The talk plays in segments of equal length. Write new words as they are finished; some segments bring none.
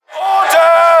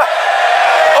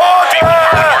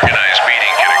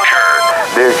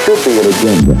conspiracy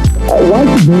agenda.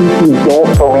 Why should those who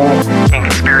don't believe in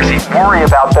conspiracy worry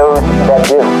about those that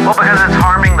do? Well, because it's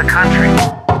harming the country.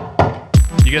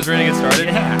 You guys ready to get started?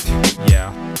 Yeah.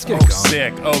 Let's get going.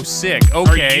 Sick. Oh, sick.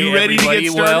 Okay, Are you ready to everybody.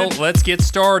 get started? Well, let's get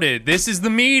started. This is the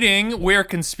meeting. We're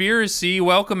Conspiracy.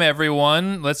 Welcome,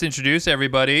 everyone. Let's introduce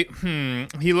everybody.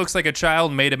 He looks like a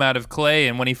child made him out of clay,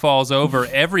 and when he falls over,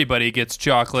 everybody gets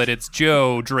chocolate. It's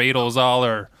Joe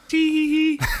Dreidel-Zoller.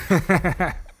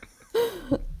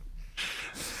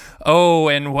 Oh,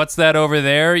 and what's that over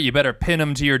there? You better pin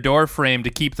him to your door frame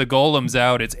to keep the golems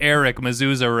out. It's Eric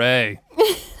Mezuzah Ray.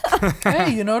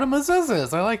 Hey, you know what a mezuzah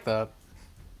is. I like that.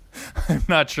 I'm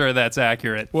not sure that's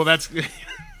accurate. Well, that's...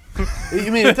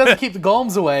 You mean, it doesn't keep the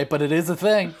golems away, but it is a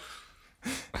thing.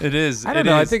 It is. I don't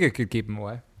know. I think it could keep him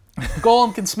away.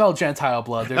 Golem can smell Gentile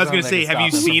blood. I was going to say, have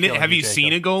you seen it? Have you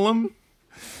seen a golem?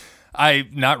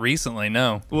 Not recently,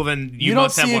 no. Well, then You don't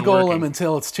must have see a one golem working.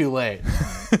 until it's too late.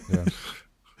 Yeah.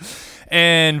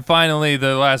 And finally,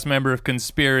 the last member of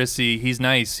Conspiracy. He's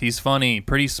nice. He's funny.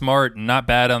 Pretty smart. And not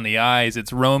bad on the eyes.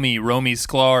 It's Romy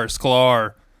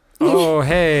Sklar. Oh,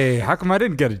 hey. How come I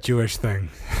didn't get a Jewish thing?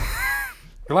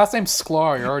 Your last name's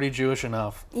Sklar. You're already Jewish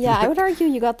enough. Yeah, I would argue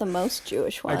you got the most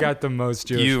Jewish one. I got the most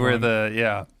Jewish You were one.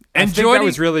 yeah. I And think joining, that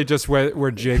was really just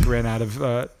where Jake ran out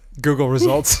of Google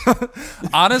results.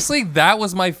 honestly, that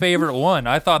was my favorite one.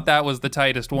 I thought that was the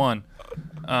tightest one.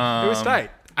 It was tight.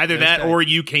 Either that or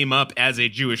you came up as a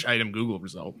Jewish item Google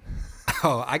result.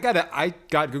 Oh, I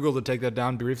got Google to take that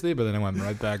down briefly, but then I went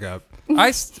right back up.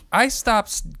 I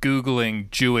stopped Googling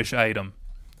Jewish item.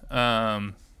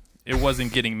 It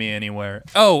wasn't getting me anywhere.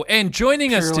 Oh, and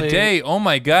joining us Surely- today, oh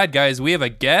my God, guys, we have a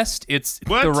guest. It's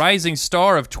What? the rising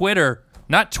star of Twitter.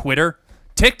 Not Twitter,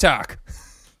 TikTok.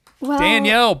 Well,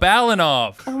 Danielle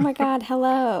Balanov. Oh my God,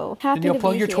 hello. Happy And you'll to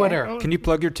plug be your here. Twitter. Can you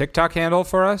plug your TikTok handle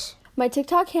for us? My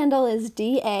TikTok handle is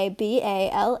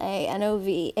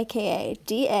DABALANOV, aka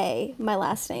DA, my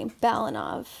last name,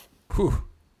 Balanov. Whew.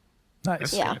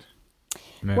 Nice. Yeah.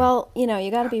 Man. Well, you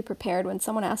got to be prepared when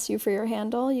someone asks you for your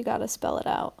handle. You got to spell it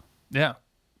out. Yeah.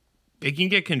 It can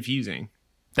get confusing.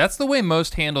 That's the way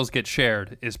most handles get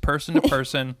shared, is person to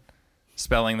person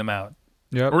spelling them out.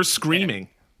 Yep. Or screaming.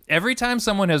 Every time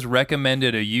someone has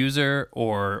recommended a user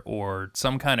or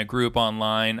some kind of group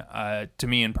online to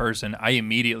me in person, I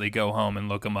immediately go home and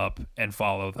look them up and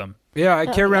follow them. Yeah, I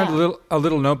carry around yeah. a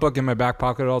little notebook in my back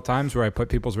pocket at all times where I put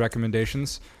people's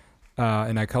recommendations,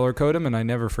 and I color code them, and I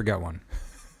never forget one.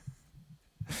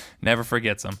 Never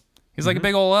forgets them. He's like a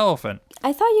big old elephant.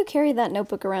 I thought you carried that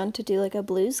notebook around to do like a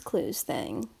Blues Clues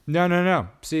thing. No.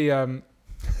 See, I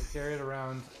carry it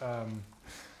around.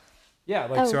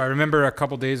 So I remember a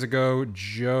couple days ago,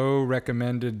 Joe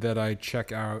recommended that I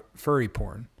check out furry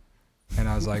porn. And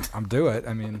I was like, I'm do it.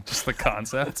 I mean, Just the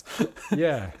concept.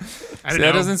 yeah. I don't That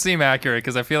know. doesn't seem accurate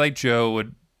because I feel like Joe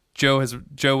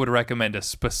would recommend a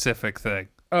specific thing.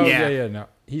 Oh, Yeah. yeah, no.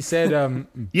 He said,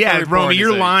 Yeah, Furry porn Romy, is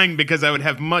you're a- lying because I would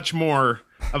have much more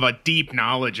of a deep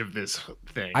knowledge of this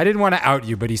thing. I didn't want to out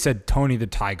you, but he said Tony the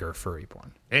Tiger furry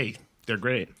porn. Hey, they're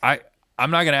great. I'm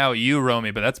not going to out you,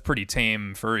 Romy, but that's pretty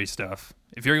tame furry stuff.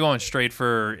 If you're going straight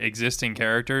for existing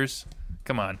characters,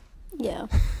 come on. Yeah.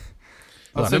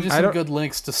 I'll send you I some don't- good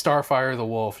links to Starfire the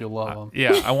Wolf. You'll love them.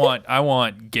 Yeah, I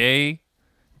want gay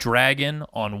dragon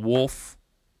on wolf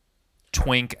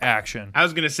twink action. I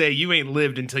was going to say, you ain't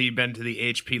lived until you've been to the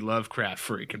H.P. Lovecraft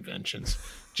furry conventions.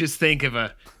 Just think of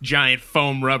a giant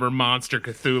foam rubber monster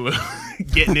Cthulhu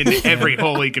getting into every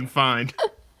hole he can find.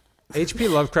 H.P.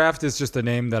 Lovecraft is just a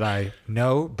name that I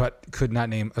know, but could not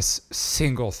name a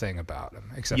single thing about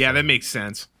him. Except Yeah, for, that makes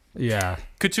sense. Yeah.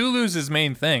 Cthulhu's his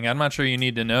main thing. I'm not sure you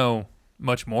need to know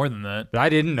much more than that. But I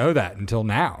didn't know that until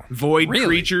now. Void Really?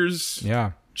 creatures,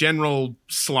 Yeah. general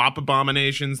slop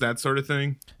abominations, that sort of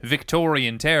thing.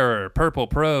 Victorian terror, purple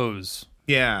prose.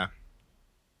 Yeah.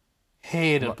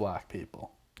 Hated black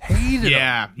people. Hated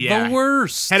Yeah, them. yeah. The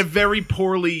worst. Had a very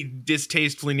poorly,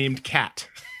 distastefully named cat,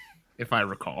 if I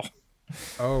recall.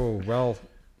 Oh, well,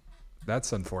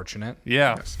 that's unfortunate.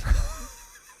 Yeah.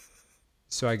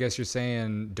 So I guess you're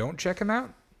saying don't check him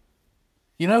out?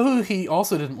 You know who he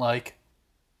also didn't like?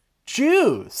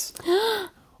 Jews.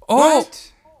 Oh,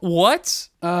 what?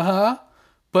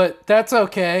 But that's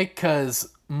okay, because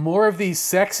more of these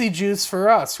sexy Jews for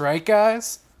us, right,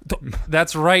 guys?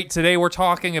 That's right. Today we're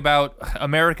talking about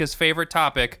America's favorite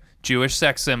topic, Jewish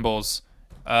sex symbols.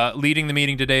 Leading the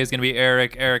meeting today is going to be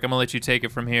Eric. Eric, I'm going to let you take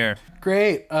it from here.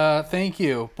 Great. Thank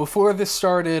you. Before this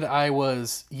started, I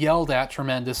was yelled at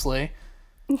tremendously,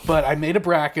 but I made a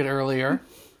bracket earlier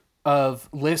of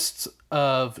lists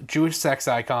of Jewish sex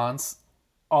icons.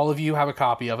 All of you have a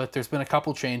copy of it. There's been a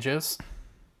couple changes.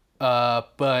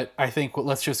 But I think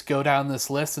let's just go down this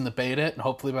list and debate it, and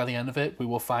hopefully by the end of it, we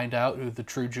will find out who the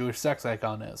true Jewish sex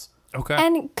icon is. Okay.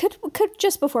 And could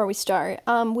just before we start,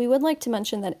 we would like to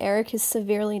mention that Eric is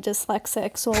severely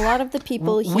dyslexic, so a lot of the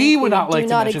people We would not like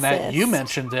to mention exist. that. You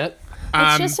mentioned it.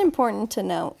 It's just important to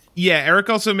note. Yeah, Eric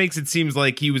also makes it seem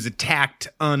like he was attacked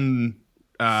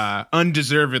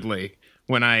undeservedly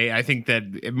when I think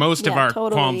that most of Yeah, our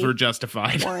totally qualms were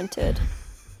justified. Warranted.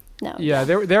 No. Yeah,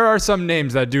 there are some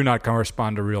names that do not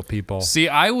correspond to real people. See,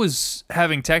 I was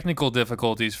having technical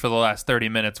difficulties for the last 30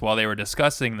 minutes while they were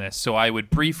discussing this, so I would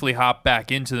briefly hop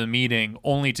back into the meeting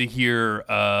only to hear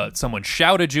someone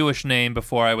shout a Jewish name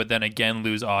before I would then again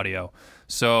lose audio.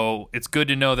 So it's good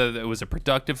to know that it was a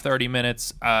productive 30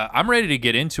 minutes. I'm ready to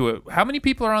get into it. How many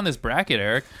people are on this bracket,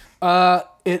 Eric?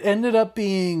 It ended up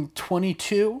being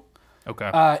 22.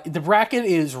 Okay. The bracket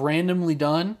is randomly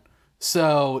done,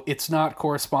 so it's not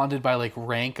corresponded by like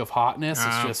rank of hotness.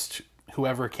 It's just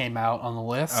whoever came out on the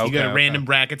list. You go to Okay.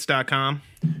 randombrackets.com.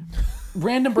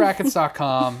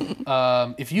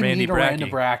 Randombrackets.com. If you Randy need a Bracky. random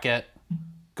bracket,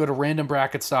 go to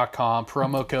randombrackets.com,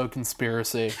 promo code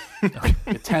conspiracy.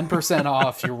 Get 10%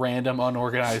 off your random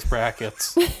unorganized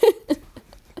brackets.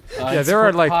 Yeah, there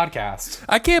are like podcast.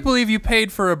 I can't believe you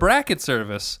paid for a bracket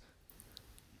service.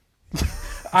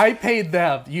 I paid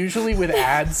them. Usually with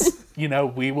ads,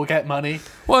 we will get money.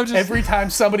 Well, I'm just Every time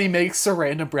somebody makes a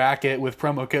random bracket with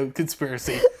promo code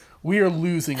conspiracy, we are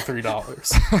losing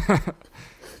 $3.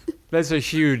 that's a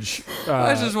huge.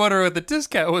 I was just wondering what the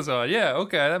discount was on. Yeah,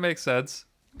 okay, that makes sense.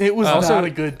 It was Also- not a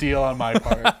good deal on my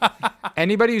part.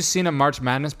 Anybody who's seen a March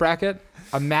Madness bracket,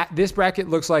 this bracket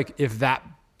looks like if that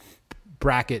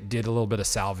bracket did a little bit of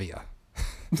salvia.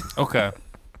 Okay.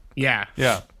 Yeah.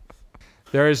 Yeah.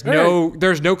 There's no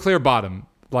clear bottom.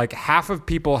 Like half of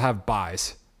people have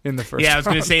buys in the first. Yeah, I was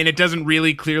going to round. say, and it doesn't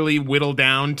really clearly whittle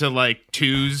down to like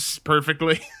twos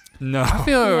perfectly. No. I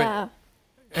feel Yeah.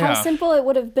 Yeah. How simple it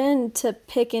would have been to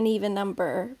pick an even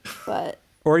number, but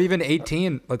Or even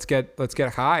 18. Let's get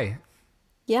high.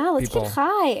 yeah, let's People. get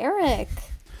high, Eric.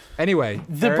 Anyway,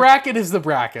 The Eric, bracket is the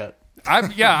bracket. I'm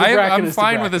bracket I'm is the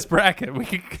fine with bracket. this bracket. We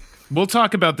could, We'll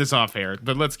talk about this off air,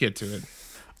 but let's get to it.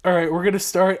 All right, we're going to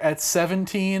start at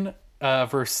 17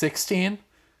 verse 16.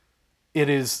 It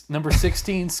is number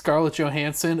 16, Scarlett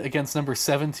Johansson, against number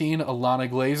 17, Alana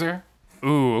Glazer.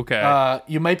 ooh, okay.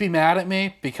 You might be mad at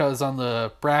me because on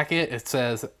the bracket it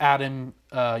says Adam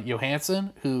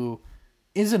Johansson, who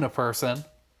isn't a person.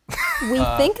 We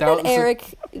think that that was a-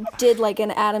 Eric did like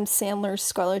an Adam Sandler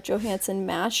Scarlett Johansson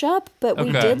mashup, but we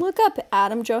Okay. did look up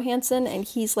Adam Johansson, and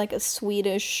he's like a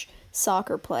Swedish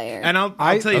soccer player. And I'll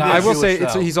I tell you Not I this. will Jewish, say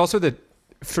though. he's also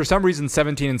for some reason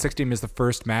 17 and 16 is the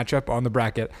first matchup on the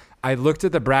bracket. I looked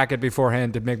at the bracket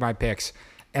beforehand to make my picks,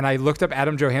 and I looked up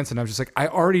Adam Johansson. I was just like, I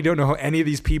already don't know any of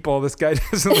these people. This guy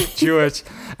doesn't look Jewish.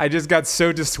 I just got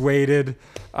so dissuaded.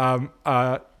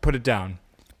 Put it down.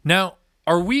 Now,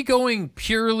 are we going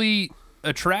purely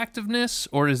attractiveness,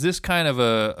 or is this kind of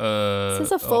a This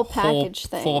is a full whole- package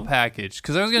thing. Full package.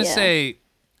 Because I was gonna Yeah. say,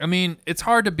 I mean, it's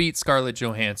hard to beat Scarlett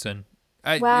Johansson.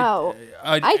 Wow.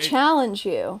 I challenge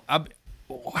you.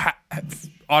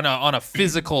 on a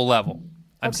physical level.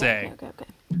 I'm saying Okay.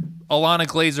 Alana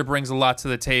Glazer brings a lot to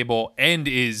the table and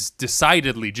is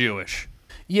decidedly Jewish.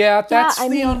 Yeah, that's I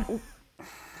the mean,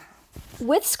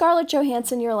 with Scarlett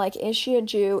Johansson, you're like, is she a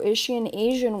Jew? Is she an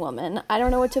Asian woman? I don't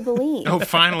know what to believe. Oh,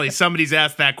 finally, somebody's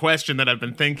asked that question that I've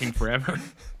been thinking forever.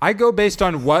 I go based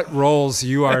on what roles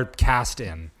you are cast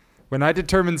in. When I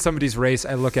determine somebody's race,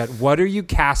 I look at what are you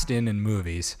cast in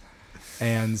movies,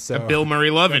 and so Bill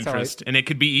Murray love That's how interest, and it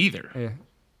could be either.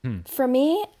 Yeah. For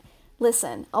me,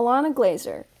 listen, Alana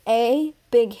Glazer, A,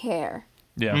 big hair.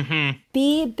 Yeah.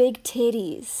 B, big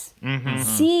titties.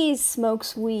 C,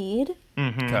 smokes weed.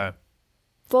 Okay.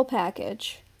 Full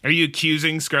package. Are you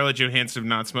accusing Scarlett Johansson of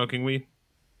not smoking weed?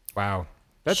 Wow,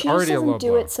 that's She just already a low doesn't do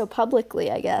blow. it so publicly,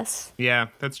 I guess. Yeah,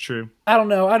 that's true. I don't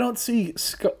know. I don't see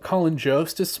Colin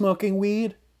Jost as smoking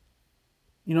weed.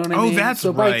 You know what I Oh, mean? that's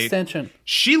so by right. extension.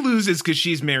 She loses because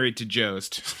she's married to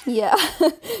Jost. Yeah,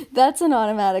 that's an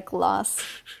automatic loss.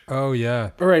 Oh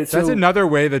yeah, All right, that's so- another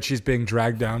way that she's being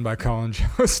dragged down by Colin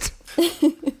Jost.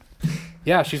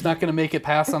 Yeah, she's not going to make it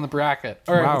past on the bracket.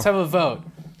 All right, Wow. let's have a vote.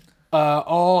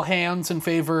 All hands in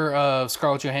favor of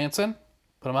Scarlett Johansson.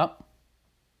 Put them up.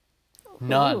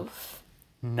 None. Oof.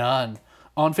 None.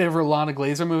 All in favor of Lana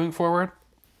Glazer moving forward.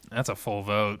 That's a full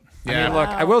vote. Yeah. I mean, look,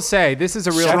 I will say this is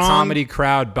a real Strong- comedy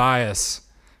crowd bias,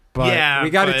 but Yeah, we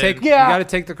got to but- take Yeah. we got to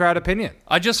take the crowd opinion.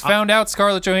 I just found out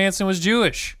Scarlett Johansson was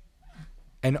Jewish.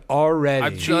 And already,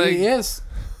 I'm She is.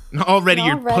 Already,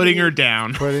 you're Already. putting her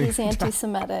down. He's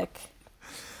anti-Semitic.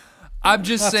 I'm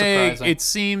just Not saying, surprising. it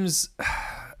seems.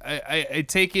 I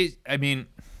take it. I mean,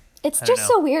 It's just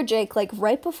so weird, Jake. Like,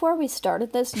 right before we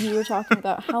started this, you were talking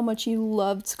about how much you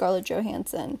loved Scarlett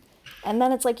Johansson. And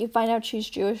then it's like you find out she's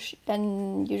Jewish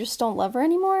and you just don't love her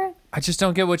anymore. I just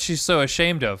don't get what she's so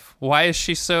ashamed of. Why is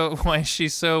she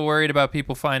so worried about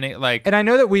people finding like? And I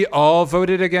know that we all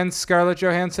voted against Scarlett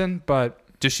Johansson, but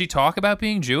Does she talk about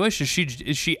being Jewish? Is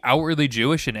she outwardly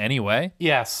Jewish in any way?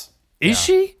 Yes. Is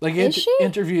she? Like Is she?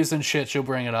 interviews and shit, she'll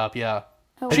bring it up. Yeah.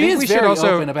 Oh, She think is we should very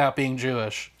also- open about being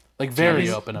Jewish. Like very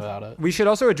open about it. we should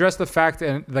also address the fact,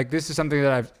 and like this is something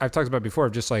that I've talked about before,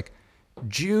 of just like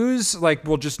Jews like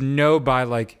will just know by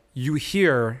like you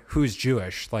hear who's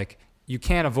Jewish, like you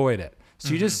can't avoid it. So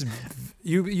you just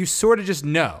you sort of just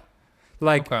know.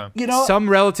 Like Okay. You know- some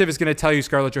relative is going to tell you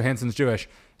Scarlett Johansson's Jewish.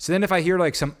 So then if I hear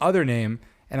like some other name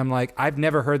and I'm like I've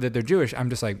never heard that they're Jewish, I'm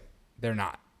just like they're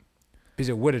not. Because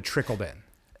it would have trickled in.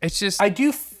 It's just I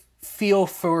do feel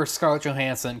for Scarlett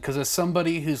Johansson because as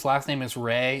somebody whose last name is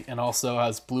Ray and also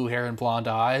has blue hair and blonde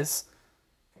eyes,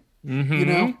 you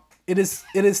know, it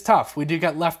is tough. We do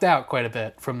get left out quite a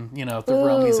bit from the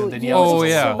Romies and Danielle. Oh,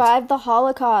 yeah. Survived the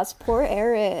Holocaust. Poor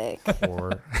Eric.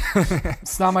 Or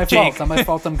It's not my Jake. fault. It's not my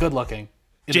fault. I'm good looking.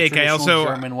 In Jake, a I traditional also-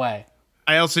 German way.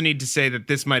 I also need to say that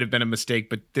this might have been a mistake,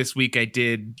 but this week I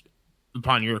did,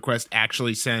 upon your request,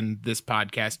 actually send this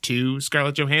podcast to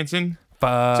Scarlett Johansson.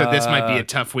 So this might be a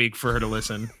tough week for her to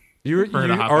listen. you her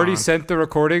to hop already on. sent the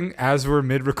recording as we're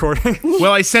mid-recording.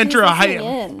 Well, I sent her a listening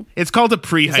hype. in. It's called a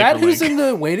Is that who's pre-hyperlink. in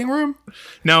the waiting room?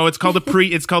 No, it's called a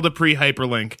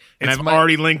pre-hyperlink, and It's I've my-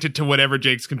 already linked it to whatever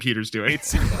Jake's computer's doing.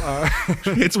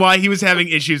 It's why he was having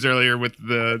issues earlier with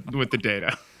the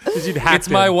data. It's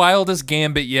my wildest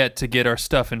gambit yet to get our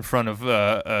stuff in front of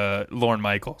Lorne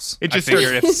Michaels. It just I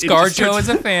figure if starts- it just ScarJo starts- is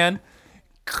a fan,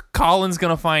 Colin's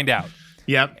gonna find out,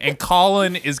 Yep. and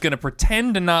Colin is gonna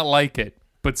pretend to not like it,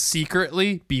 but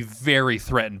secretly be very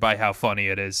threatened by how funny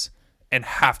it is, and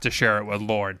have to share it with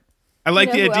Lorne. I like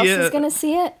You know the who idea. else is going to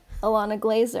see it? Alana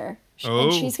Glazer. Oh.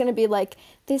 And she's going to be like,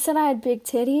 they said I had big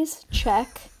titties.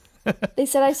 Check. They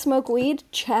said I smoke weed.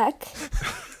 Check.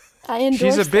 I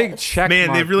endorse She's a big this. check Man,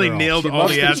 mark they've really girl. nailed She all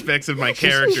loves the to- aspects of my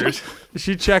characters.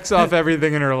 She checks off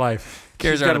everything in her life.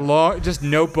 Cares She's got about- just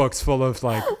notebooks full of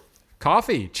like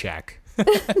coffee. Check.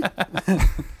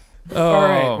 Oh, All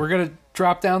right, we're going to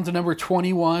drop down to number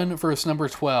 21 versus number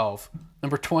 12.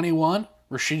 Number 21,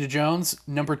 Rashida Jones.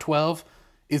 Number 12,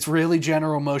 Israeli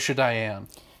General Moshe Dayan.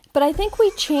 But I think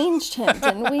we changed him,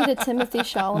 didn't we, to Timothy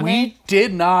Chalamet? We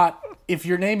did not. If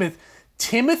your name is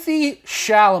Timothy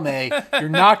Chalamet, you're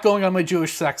not going on my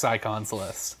Jewish sex icons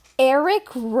list. Eric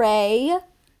Ray.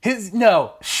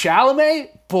 No, Chalamet?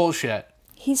 Bullshit.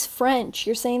 He's French.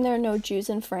 You're saying there are no Jews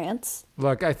in France?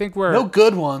 Look, I think we're No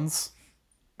good ones.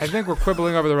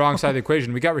 quibbling over the wrong side of the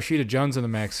equation. We got Rashida Jones in the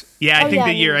mix. Yeah, I Oh, think yeah,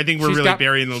 that year. yeah. I think we're She's really got-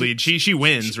 burying the lead. She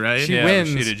wins, right? she yeah, wins.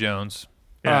 Rashida Jones.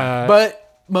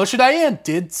 But Moshe Dayan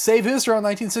did save Israel in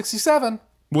 1967.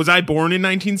 Was I born in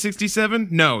 1967?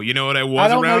 No. You know what I was I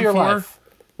don't know around your for? life.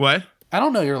 What? I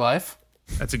don't know your life.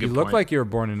 That's a good You point. look like you were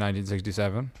born in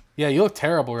 1967. Yeah, you look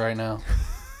terrible right now.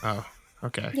 Oh,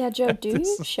 okay. Yeah, Joe, do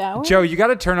you shower? Joe, you got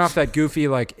to turn off that goofy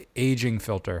like aging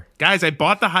filter. Guys, I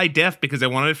bought the high def because I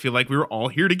wanted to feel like we were all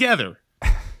here together.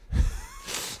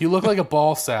 You look like a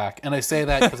ball sack, and I say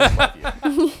that because I love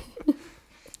you.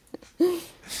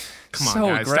 Come on, So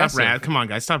guys. aggressive. Come on,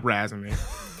 guys. Stop razzing me.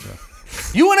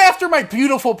 You went after my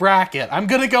beautiful bracket. I'm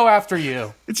gonna go after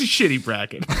you. It's a shitty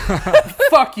bracket.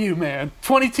 Fuck you, man.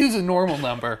 22 is a normal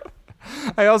number.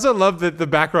 I also love that the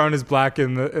background is black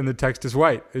and the text is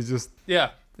white. It's just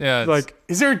Yeah, it's like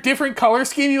Is there a different color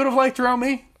scheme you would have liked to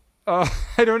me? I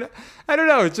don't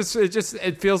know.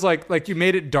 It feels like you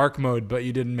made it dark mode, but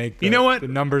you didn't make the, You know what? the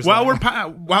numbers. While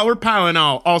that- we're piling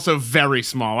on, also very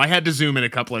small. I had to zoom in a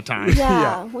couple of times.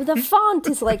 Yeah, well, the font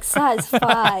is like size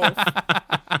 5.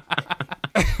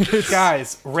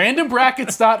 Guys,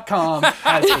 randombrackets.com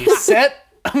has a set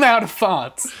amount of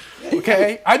fonts.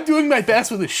 Okay? I'm doing my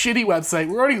best with a shitty website.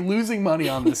 We're already losing money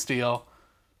on this deal.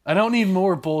 I don't need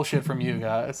more bullshit from you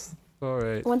guys. all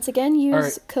right. Once again, use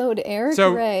right. code Eric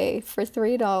So- Ray for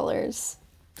 $3.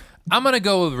 I'm gonna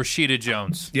go with Rashida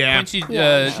Jones. Yeah. Quincy,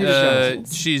 Yeah, uh,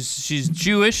 Jones. she's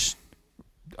Jewish.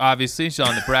 Obviously, she's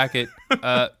on the bracket.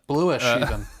 Bluish,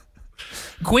 even.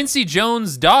 Quincy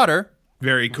Jones' daughter,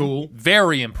 Very cool.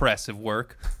 very impressive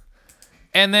work,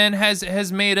 and then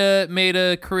has made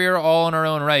a career all in her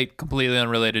own right, completely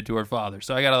unrelated to her father.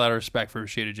 So I got a lot of respect for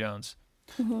Rashida Jones.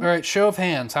 All right, show of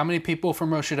hands. How many people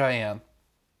from Moshe Dayan?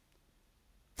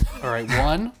 All right,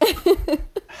 one.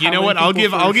 You know many what? I'll people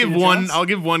give for I'll give Rashida one. Jones? I'll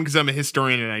give one because I'm a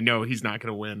historian and I know he's not going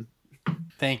to win.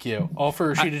 Thank you. All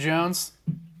for Rashida Jones?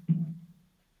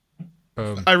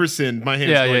 Boom. I rescind. My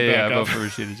hand's Yeah, going yeah, yeah. back I up. vote for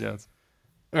Rashida Jones.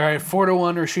 All right,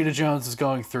 4-1, Rashida Jones is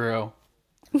going through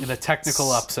in a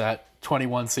technical upset,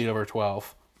 21 seed over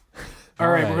 12. All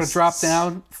right, we're going to drop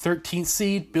down. 13th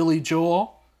seed, Billy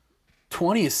Joel.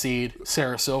 20th seed,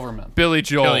 Sarah Silverman. Billy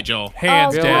Joel. Billy Joel.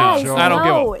 Hands Oh, down. guys, I don't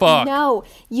give a fuck. No,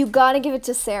 you got to give it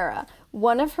to Sarah.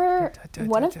 One of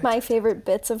my favorite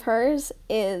bits of hers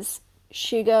is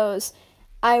she goes,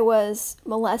 "I was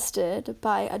molested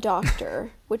by a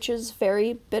doctor," which is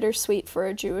very bittersweet for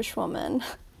a Jewish woman.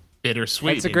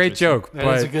 Bittersweet. It's a great joke, That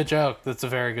is a but good joke. That's a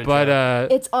very good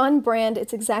joke. It's on brand.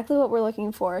 It's exactly what we're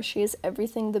looking for. She is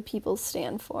everything the people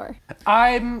stand for.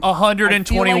 I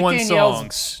 121 feel like Danielle's-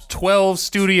 songs, 12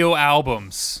 studio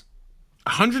albums,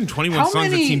 121 How songs.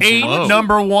 That many- seems 8 low.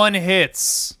 number 1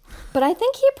 hits. But I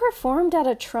think he performed at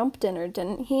a Trump dinner,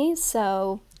 didn't he?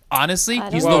 So Honestly, I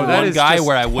don't he's know. the that one is guy just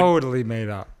where I would. totally made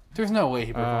up. There's no way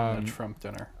he performed at a Trump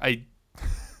dinner.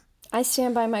 I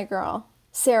stand by my girl.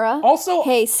 Sarah. Also-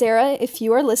 hey, Sarah, if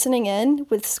you are listening in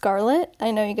with Scarlett,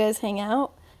 I know you guys hang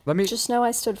out. Let me Just know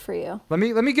I stood for you. let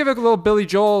me give a little Billy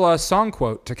Joel song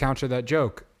quote to counter that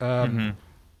joke.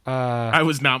 I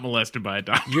was not molested by a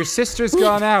doctor. Your sister's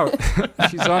gone out.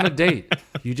 She's on a date.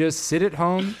 You just sit at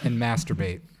home and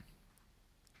masturbate.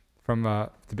 From the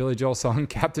Billy Joel song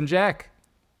Captain Jack.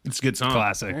 It's a good song.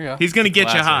 Classic. There you go. He's going to get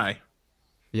you Classic. high.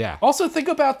 Yeah. Also, think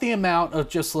about the amount of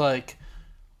just like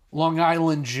Long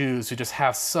Island Jews who just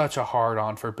have such a hard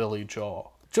on for Billy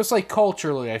Joel. Just like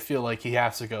culturally, I feel like he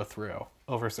has to go through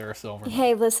over Sarah Silverman.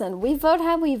 Hey, listen, we vote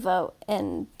how we vote,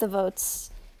 and the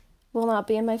votes will not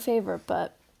be in my favor,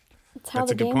 but it's how That's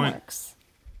the a good game point. works.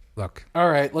 Look, All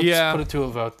right, let's Yeah. put it to a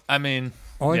vote. I mean,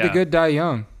 only yeah, the good die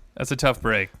young. That's a tough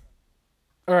break.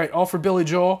 All right, all for Billy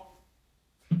Joel.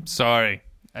 Sorry.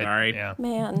 Sorry. Yeah.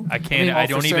 Man. I can't. mean, I all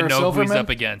for don't even Sarah know who he's Silverman? up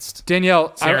against.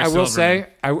 Danielle, Sarah I will say,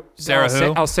 Silverman.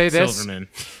 Sarah I'll say this. Silverman.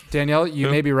 Danielle, you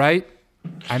may be right.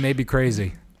 I may be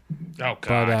crazy. Oh, But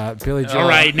God. Billy Joel. All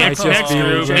right, might next just be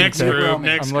group, the next thing group, I'm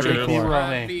next looking group. for.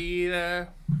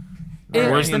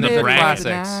 Worse than the the Brad.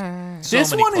 classics. So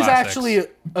This many one is classics. actually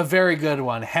a very good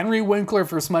one. Henry Winkler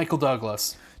versus Michael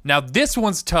Douglas. Now this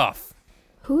one's tough.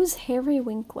 Who's Harry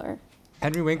Winkler?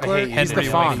 Henry I Winkler. hate He's the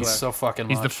Henry Fonz. Winkler. so fucking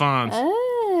He's much. the Fonz.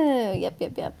 Oh, yep,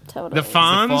 totally. The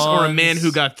Fonz or a Fonz. man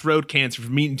who got throat cancer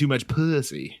from eating too much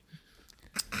pussy?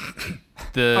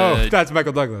 The Oh, that's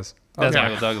Michael Douglas. that's Okay.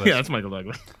 Michael Douglas. Yeah, that's Michael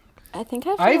Douglas. I think I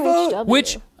have I to vote- HW.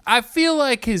 Which I feel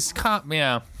like his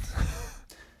yeah.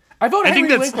 I vote I think Henry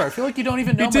that's- Winkler. I feel like you don't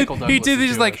even know He did, Michael Douglas. he did is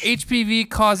these like Jewish. HPV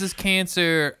causes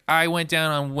cancer. I went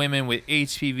down on women with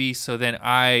HPV, so then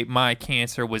my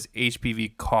cancer was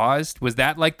HPV caused. Was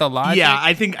that like the logic? Yeah,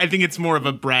 I think it's more of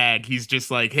a brag. He's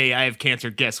just like, hey, I have cancer.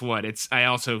 Guess what? I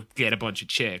also get a bunch of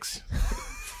chicks.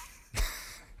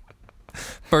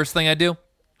 First thing I do,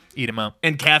 eat them up.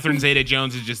 And Catherine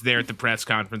Zeta-Jones is just there at the press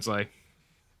conference like,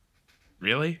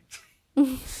 really?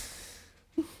 I'm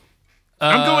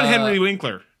going Henry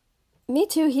Winkler. Me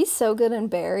too. He's so good in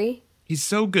Barry. He's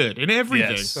so good in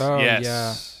everything. Yes. Oh, yes.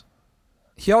 yeah.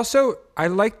 He also, I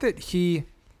like that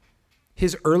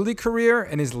his early career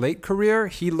and his late career,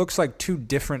 he looks like two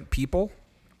different people.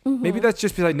 Maybe that's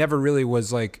just because I never really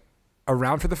was like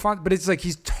around for the font, but it's like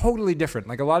he's totally different.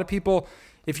 Like a lot of people,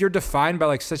 if you're defined by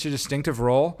like such a distinctive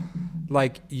role,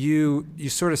 like you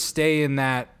sort of stay in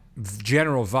that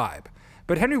general vibe.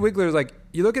 But Henry Winkler is like,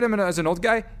 you look at him as an old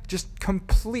guy, just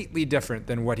completely different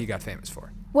than what he got famous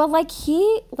for. Well,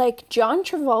 John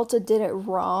Travolta did it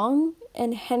wrong,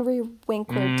 and Henry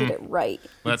Winkler did it right.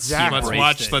 Let's Exactly.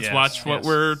 watch Yes, what yes.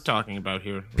 we're talking about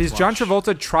here. Because John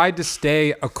Travolta tried to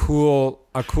stay a cool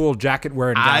jacket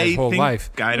wearing guy his whole life.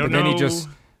 I don't but know. then he just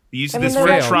These I mean, this they're were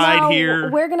like, tried no,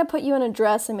 here. we're gonna put you in a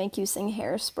dress and make you sing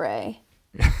Hairspray.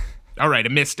 All right, a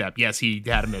misstep. Yes, he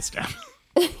had a misstep.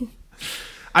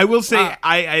 I will say,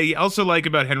 I also like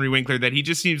about Henry Winkler that he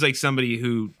just seems like somebody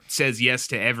who says yes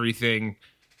to everything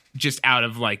just out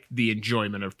of like the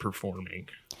enjoyment of performing.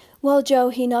 Well, Joe,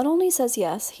 he not only says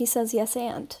yes, he says yes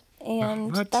and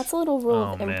What? that's a little rule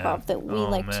of Oh, man. improv that we Oh,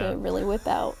 like to man. really whip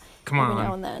out Come every on.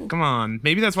 now and then. Come on.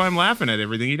 Maybe that's why I'm laughing at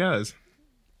everything he does.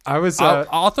 I was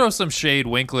I'll throw some shade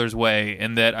Winkler's way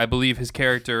in that I believe his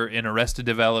character in Arrested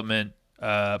Development,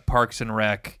 Parks and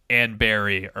Rec, and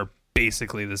Barry are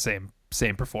basically the same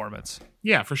performance.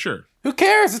 Yeah, for sure. Who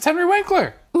cares? It's Henry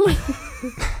Winkler. I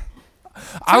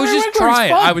was Henry just Winkler's trying.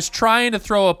 fun. I was trying to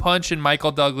throw a punch in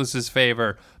Michael Douglas's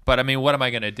favor, but I mean, what am I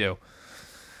going to do?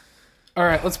 All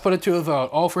right, let's put it to a vote.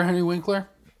 All for Henry Winkler.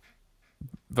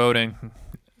 Voting.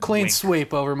 Clean Wink.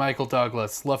 sweep over Michael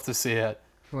Douglas. Love to see it.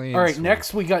 clean All right, sweep.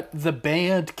 next we got the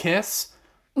band Kiss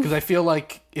Because I feel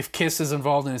like if Kiss is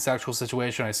involved in a sexual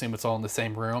situation, I assume it's all in the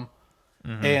same room.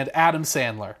 And Adam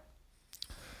Sandler.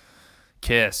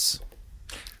 Kiss.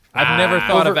 I've never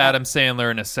thought of Over- Adam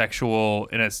Sandler in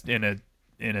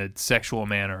a sexual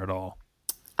manner at all.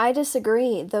 I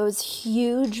disagree. Those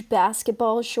huge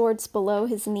basketball shorts below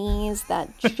his knees,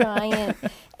 that giant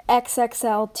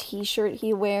XXL t-shirt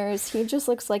he wears, he just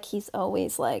looks like he's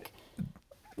always like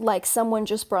someone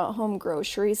just brought home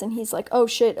groceries and he's like, oh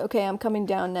shit, okay, I'm coming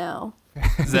down now.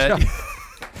 Is that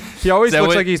He always looks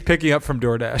what- like he's picking up from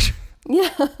DoorDash. Yeah.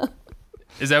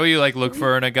 is that what you like look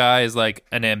for in a guy? Is like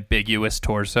an ambiguous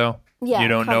torso? Yeah, You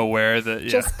don't know where the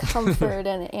Just comfort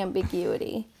and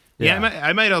ambiguity. Yeah,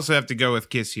 I might also have to go with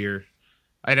Kiss here.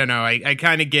 I don't know. I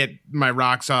kind of get my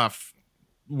rocks off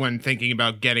when thinking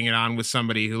about getting it on with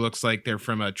somebody who looks like they're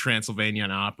from a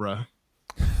Transylvanian opera.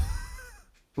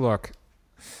 Look,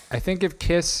 I think if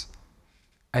Kiss,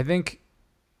 I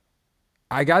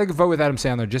got to vote with Adam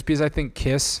Sandler just because I think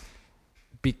Kiss,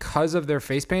 because of their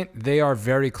face paint, they are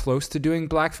very close to doing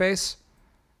blackface.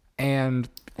 And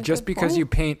just good because point. you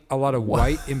paint a lot of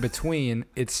white in between,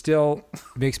 it still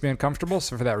makes me uncomfortable.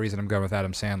 So for that reason, I'm going with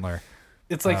Adam Sandler.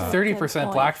 It's like 30% Good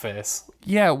point. blackface.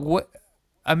 Yeah, what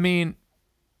I mean,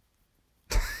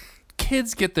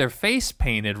 kids get their face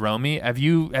painted, Romy. Have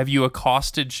you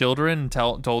accosted children and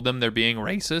told them they're being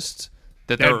racist?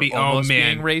 That they're almost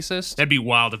being racist? That'd be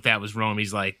wild if that was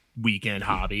Romy's like weekend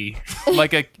hobby.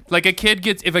 like a kid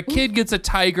gets if a kid gets a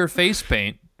tiger face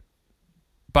paint,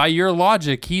 by your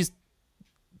logic, he's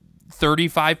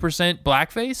 35%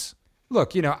 blackface?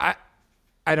 Look, I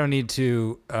don't need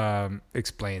to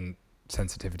explain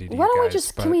sensitivity to Why you don't we guys,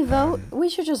 just but, can we vote? We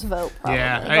should just vote. Probably.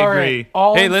 Yeah, I All agree. right.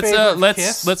 All Hey, in let's favor of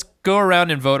let's Kiss? go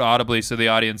around and vote audibly so the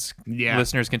audience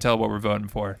listeners can tell what we're voting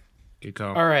for. Good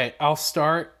call. All right, I'll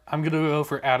start. I'm going to go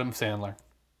for Adam Sandler.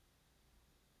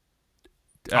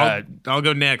 I'll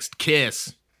go next.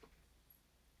 Kiss.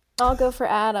 I'll go for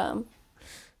Adam.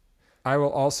 I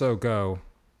will also go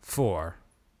for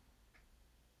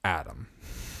Adam.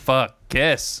 Fuck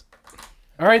Kiss.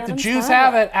 All right, the Adam Jews Sandler.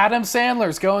 have it. Adam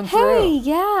Sandler's going Hey,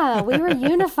 through. yeah, we were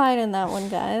unified in that one,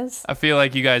 guys. I feel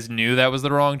like you guys knew that was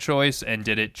the wrong choice and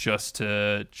did it just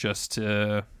to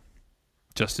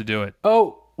do it.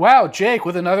 Oh, wow, Jake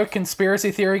with another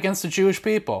conspiracy theory against the Jewish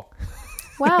people.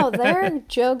 Wow, there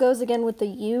Joe goes again with the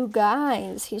you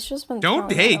guys. He's just been Don't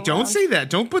throwing that don't around say that.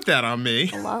 Don't put that on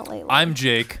me. a lot lately. I'm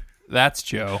Jake. That's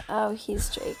Joe. Oh, he's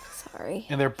Jake. Sorry.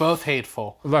 And they're both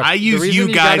hateful. Look, I use the reason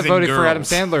you guys guys and voted for Adam girls.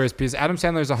 Sandler is because Adam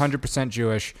Sandler is 100%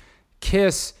 Jewish.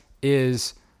 Kiss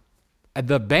is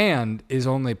the band is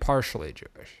only partially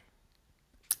Jewish.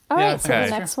 All Yeah, right, so okay.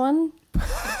 the next one.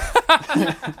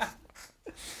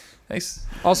 Thanks.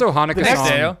 Also,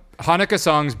 Dale. Hanukkah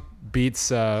songs beats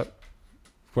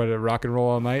what Rock and Roll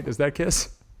All Night. Is that Kiss?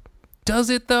 Does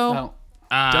it though? No.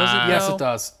 Does it? Yes, though? it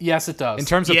does. Yes, it does. In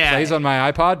terms of Yeah. plays on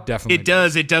my iPod, definitely. It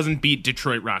does. It doesn't beat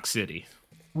Detroit Rock City.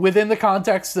 Within the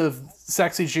context of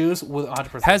sexy Jews, with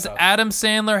 100%. Has does. Adam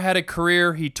Sandler had a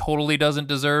career he totally doesn't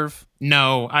deserve?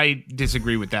 No, I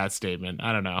disagree with that statement.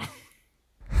 I don't know.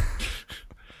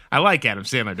 I like Adam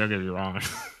Sandler. Don't get me wrong.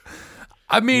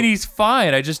 I mean, he's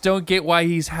fine. I just don't get why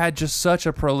he's had just such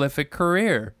a prolific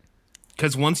career.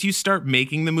 Because once you start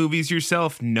making the movies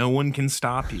yourself, no one can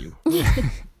stop you.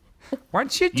 Why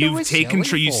don't you do You've a taken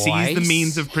silly you seize the voice?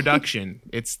 means of production.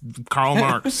 It's Karl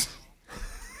Marx.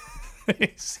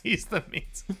 He's the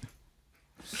means.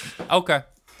 Okay.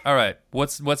 All right.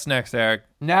 What's next, Eric?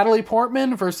 Natalie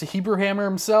Portman versus Hebrew Hammer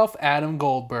himself, Adam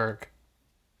Goldberg.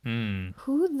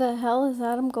 Who the hell is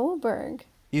Adam Goldberg?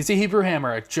 He's a Hebrew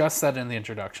Hammer. I just said in the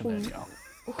introduction. There you go.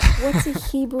 What's a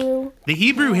Hebrew? The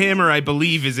Hebrew Hammer, I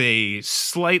believe, is a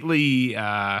slightly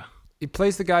He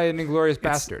plays the guy in Inglourious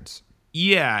Bastards.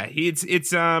 yeah.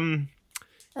 It's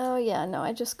Oh yeah, no,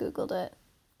 I just googled it.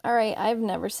 All right, I've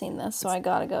never seen this, so I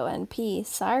gotta go NP.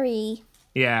 Sorry.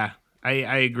 yeah. I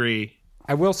agree.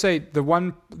 I will say the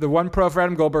one pro for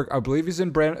Adam Goldberg. I believe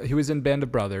he was in Band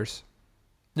of Brothers.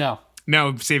 No.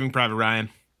 No, Saving Private Ryan.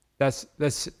 That's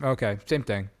okay. Same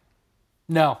thing.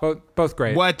 No. Both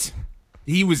great. What?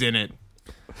 He was in it.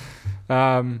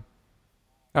 All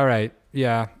right.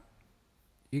 Yeah.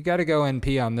 You got to go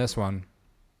NP on this one.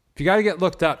 If you got to get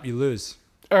looked up, you lose.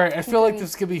 All right, I feel like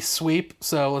this could be sweep,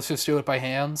 so let's just do it by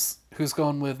hands. Who's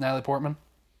going with Natalie Portman?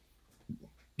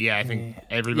 Yeah, I think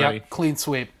everybody. Yep, clean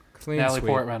sweep. Clean Natalie sweep.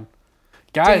 Portman.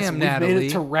 Guys, Damn, we've made Natalie. it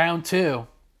to round 2.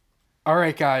 All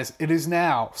right, guys, it is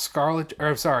now it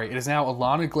is now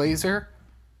Alana Glazer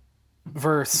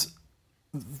versus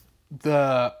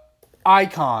the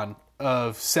icon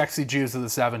of sexy Jews of the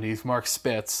 70s, Mark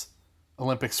Spitz,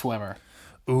 Olympic swimmer.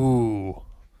 Ooh.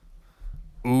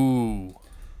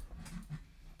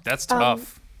 That's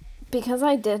tough. Because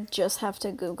I did just have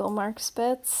to Google Mark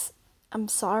Spitz. I'm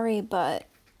sorry, but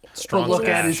Strong Look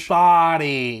at stash. his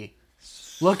body.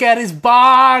 Look at his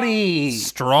body.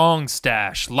 Strong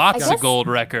stash. Lots I of guess- gold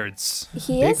records.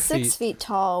 he Big is 6 feet. feet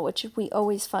tall, which we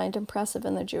always find impressive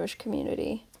in the Jewish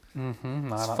community.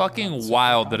 It's fucking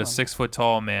wild that a 6 foot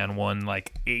tall man won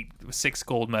like 6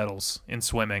 gold medals in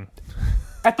swimming.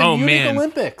 At the Oh, Munich man.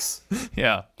 Olympics.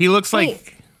 Yeah. He looks Wait.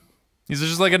 like He's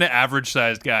just like an average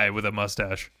sized guy with a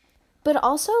mustache. But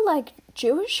also, like,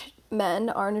 Jewish men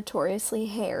are notoriously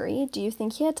hairy. Do you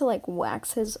think he had to, like,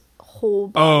 wax his whole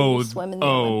body to swim in the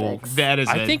Olympics? that is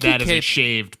I a think that he is a kept-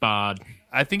 shaved bod.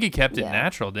 I think he kept it Yeah.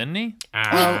 natural, didn't he?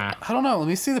 I don't know. Let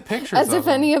me see the pictures. As of if him.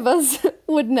 any of us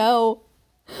would know.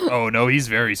 Oh, no, he's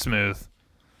very smooth.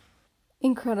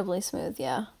 Incredibly smooth,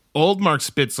 yeah. Old Mark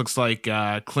Spitz looks like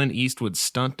Clint Eastwood's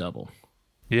stunt double.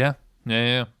 Yeah.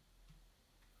 Yeah.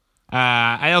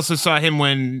 I also saw him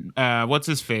when what's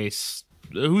his face?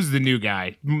 Who's the new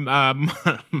guy?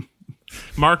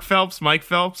 Mike Phelps.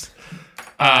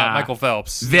 Michael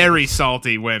Phelps. Very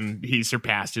salty when he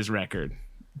surpassed his record.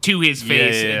 To his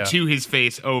face, Yeah. to his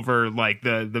face over like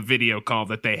the video call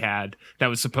that they had that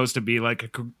was supposed to be like a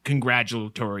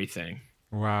congratulatory thing.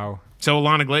 Wow. So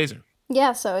Alana Glazer.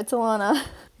 Yeah, so it's Alana.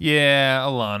 Yeah,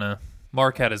 Alana.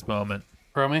 Mark had his moment.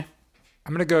 Romy?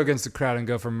 I'm gonna go against the crowd and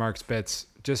go for Mark Spitz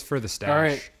just for the stash. All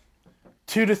right.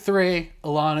 2-3.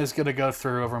 Alana's going to go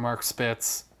through over Mark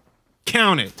Spitz.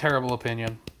 Count it. Terrible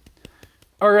opinion.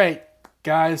 All right,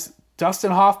 guys.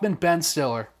 Dustin Hoffman, Ben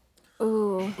Stiller.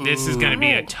 Ooh. This is going to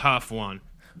be a tough one.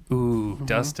 Ooh,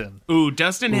 Dustin. Ooh,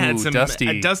 Dustin had Ooh, some.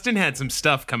 Dusty. Dustin had some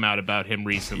stuff come out about him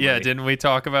recently. Yeah, didn't we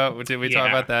talk about? Did we talk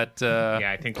Yeah. about that?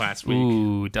 Yeah, I think last week.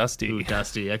 Ooh, Dusty. Ooh,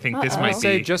 Dusty. I think this Uh-oh. might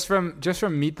Say be. just from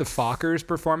Meet the Fockers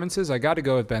performances, I got to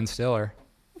go with Ben Stiller.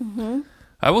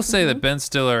 I will say that Ben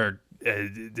Stiller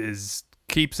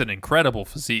keeps an incredible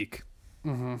physique.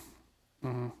 He's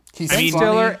mean- funny.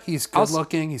 Stiller, He's I'll good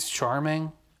looking. He's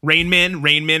charming. Rain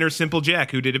Man, or Simple Jack?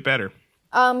 Who did it better?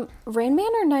 Rain Man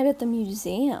or Night at the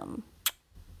Museum?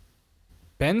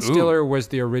 Ben Stiller was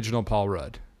the original Paul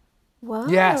Rudd. Whoa.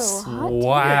 Yes. hot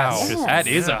Wow, take. Yes. that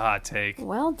is a hot take.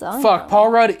 Well done. Fuck, Paul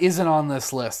Rudd isn't on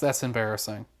this list. That's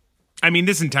embarrassing. I mean,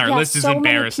 this entire Yeah, list is so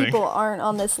embarrassing. many people aren't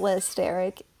on this list,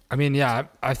 Eric. I mean, yeah,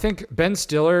 I think Ben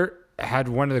Stiller had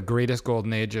one of the greatest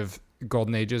golden ages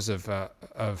of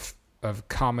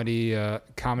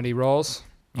comedy roles.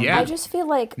 Yeah. I just feel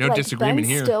like, No like disagreement Ben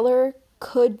here. Stiller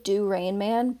could do Rain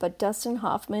Man, but Dustin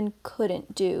Hoffman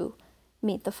couldn't do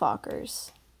Meet the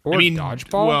Fockers. Or I mean,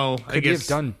 Dodgeball. well, I could he have guess-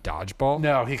 done Dodgeball?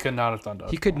 No, he could not have done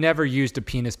that. He could never used a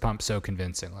penis pump so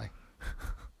convincingly.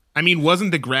 I mean,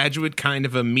 wasn't The Graduate kind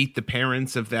of a Meet the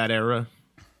Parents of that era?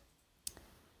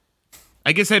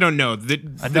 I guess I don't know. The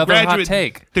Another Graduate, hot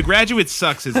take. The Graduate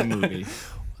sucks as a movie.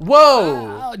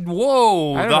 Whoa!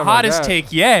 Whoa, I don't the know about hottest that.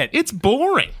 take yet. It's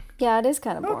boring. Yeah, it is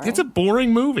kind of boring. It's a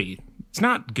boring movie. It's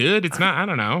not good. It's not. I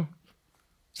don't know.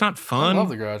 It's not I fun. love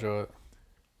The Graduate.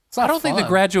 It's not I don't think The fun.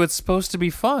 Graduate's supposed to be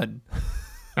fun.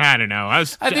 I don't know. I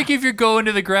think if you're going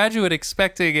to The Graduate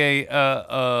expecting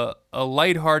a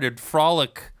lighthearted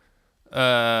frolic,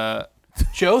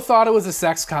 Joe thought it was a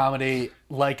sex comedy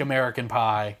like American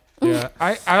Pie. Yeah,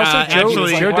 I also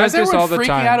actually- Joe Why does is this everyone all the freaking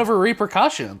time. out over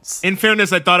repercussions? In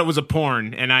fairness, I thought it was a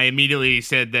porn, and I immediately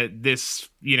said that this,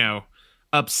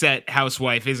 upset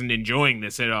housewife isn't enjoying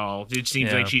this at all. It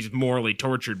seems Yeah. like she's morally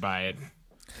tortured by it.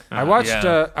 I watched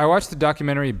yeah. I watched the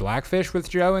documentary Blackfish with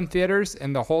Joe in theaters,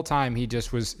 and the whole time he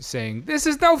just was saying, "This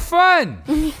is no fun."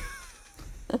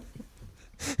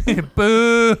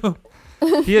 boo.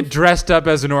 He had dressed up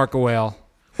as an orca whale.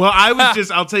 Well,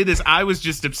 I'll tell you this, I was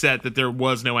just upset that there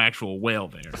was no actual whale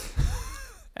there.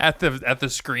 At the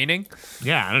screening.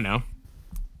 Yeah, I don't know.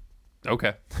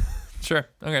 Okay, sure.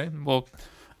 Okay, well,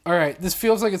 All right, this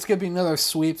feels like it's gonna be another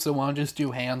sweep. So why don't just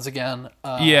do hands again?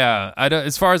 yeah. I don't,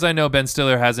 as far as I know, Ben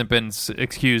Stiller hasn't been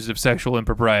accused of sexual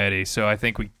impropriety, so I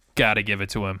think we gotta give it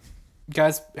to him.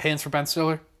 Guys, hands for Ben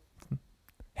Stiller.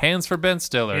 Hands for Ben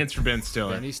Stiller. Hands for Ben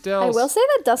Stiller. And he I still. will say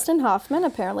that Dustin Hoffman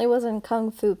apparently was in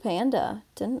Kung Fu Panda.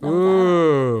 Didn't know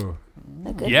Ooh. that.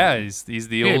 A good Yeah, one. he's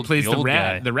the Yeah, he old plays the the old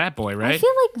rat, guy. the rat boy, I right?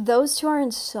 feel like those two are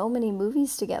in so many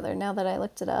movies together now that I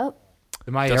looked it up.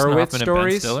 Dustin The Meyerowitz Hoffman and Ben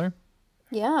stories. Stiller.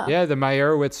 Yeah. Yeah, the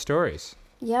Meyerowitz stories.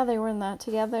 Yeah, they were in that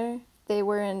together. They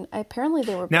were in, apparently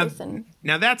they were Now, both in.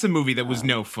 now that's a movie that was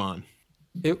no fun.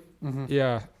 It.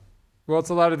 Yeah. Well, it's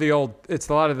a lot of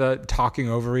the talking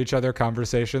over each other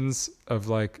conversations of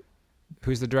like,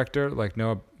 who's the director? Like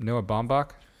Noah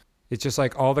Baumbach. It's just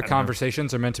like all the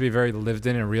conversations are meant to be very lived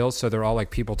in and real, so they're all like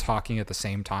people talking at the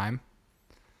same time.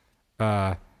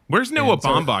 Well, Where's Noah And so-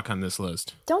 Baumbach on this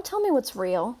list? Don't tell me what's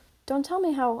real. Don't tell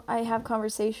me how I have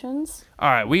conversations. All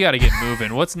right, we got to get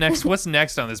moving. What's next? What's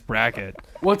next on this bracket?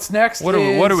 What's next? What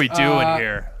are we doing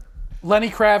here? Lenny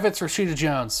Kravitz, Rashida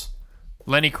Jones.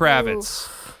 Lenny Kravitz.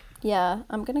 Yeah,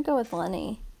 I'm gonna go with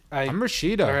Lenny. I'm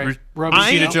Rashida. All right,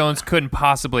 Rashida Jones couldn't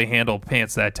possibly handle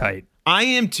pants that tight. I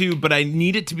am too, but I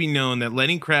need it to be known that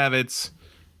Lenny Kravitz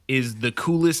is the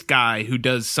coolest guy who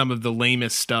does some of the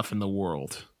lamest stuff in the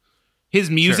world. His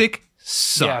music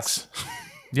sucks.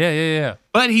 Yeah.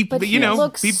 But he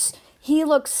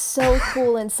looks so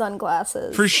cool in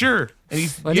sunglasses. for sure. And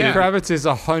he's Lenny Kravitz is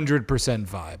 100%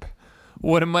 vibe.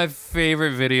 One of my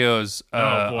favorite videos boy.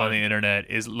 on the internet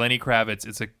is Lenny Kravitz.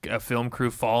 It's a film crew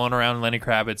following around Lenny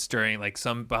Kravitz during like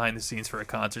some behind the scenes for a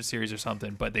concert series or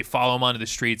something, but they follow him onto the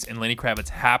streets, and Lenny Kravitz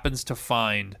happens to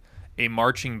find a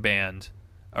marching band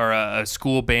or a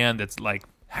school band that's like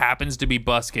happens to be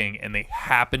busking, and they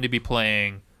happen to be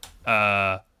playing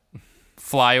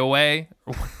Fly Away,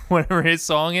 whatever his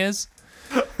song is.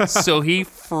 So he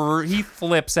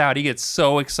flips out. He gets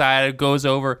so excited, goes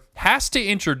over, has to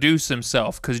introduce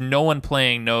himself because no one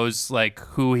playing knows like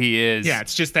who he is. Yeah,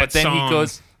 it's just that But then song. he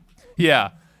goes,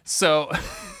 yeah. So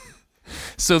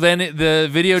then the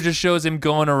video just shows him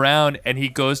going around, and he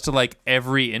goes to like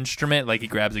every instrument. Like he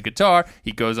grabs a guitar,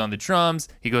 he goes on the drums,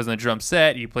 he goes on the drum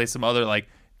set, he plays some other like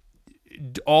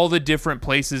all the different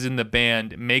places in the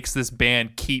band, makes this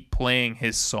band keep playing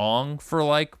his song for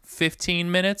like 15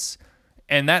 minutes.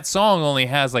 And that song only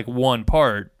has like one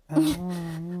part.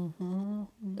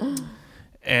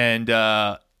 And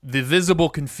the visible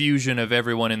confusion of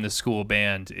everyone in the school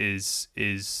band is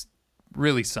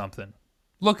really something.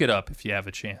 Look it up if you have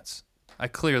a chance. I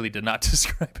clearly did not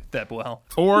describe it that well.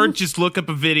 Or just look up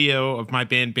a video of my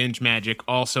band Binge Magic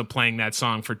also playing that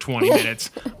song for 20 minutes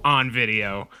on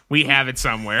video. We have it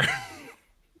somewhere.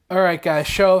 All right, guys.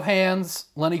 Show of hands.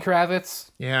 Lenny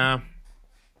Kravitz. Yeah.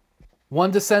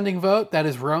 One dissenting vote. That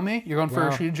is Romy. You're going for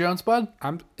Wow. Rashida Jones, bud?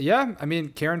 I mean,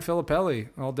 Karen Filippelli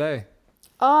all day.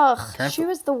 Ugh, she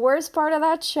was the worst part of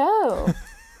that show.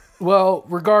 Well,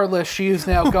 regardless, she is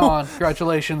now gone.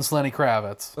 Congratulations, Lenny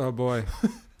Kravitz. Oh boy.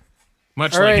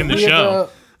 Much All like right, in the we have show.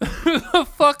 The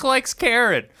fuck likes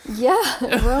Karen? Yeah,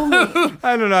 Romy.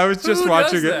 I don't know. I was just Who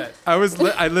watching does it.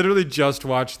 that? I literally just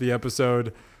watched the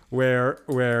episode where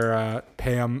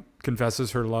Pam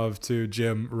confesses her love to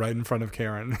Jim right in front of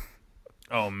Karen.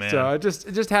 Oh man. So I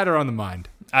just had her on the mind.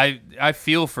 I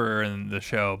feel for her in the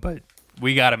show, but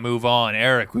we got to move on.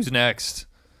 Eric, who's next?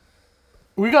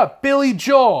 We got Billy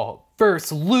Joel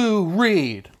versus Lou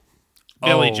Reed.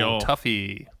 Billy Joel.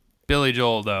 Toughie. Billy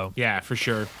Joel, though. Yeah, for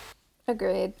sure.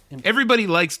 Agreed. Everybody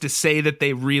likes to say that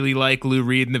they really like Lou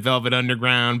Reed and the Velvet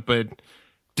Underground, but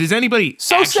does anybody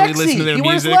So actually sexy. listen to their He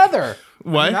wears music? leather.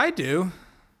 What? I mean, I do.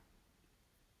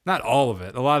 Not all of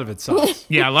it. A lot of it sucks.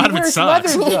 Yeah, a lot of it Wears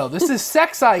sucks. leather, though. This is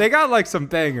sex icon. They got like some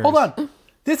bangers. Hold on.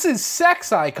 This is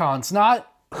sex icons,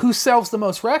 not who sells the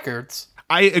most records.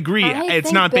 I agree. I It's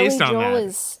think not based Billy on Joel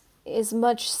that. is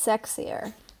much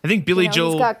sexier. I think Billy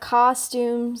Joel. He's got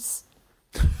costumes.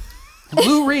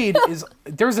 Lou Reed is.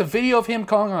 There's a video of him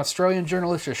calling an Australian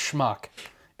journalist a schmuck,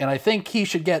 and I think he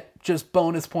should get just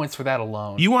bonus points for that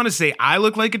alone. You want to say I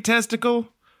look like a testicle?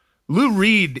 Lou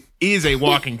Reed is a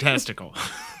walking testicle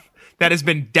that has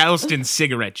been doused in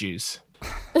cigarette juice.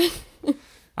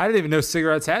 I didn't even know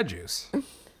cigarettes had juice.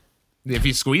 If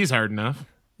you squeeze hard enough.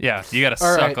 Yeah, you got to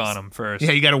All suck right. on him first.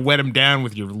 Yeah, you got to wet them down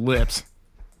with your lips.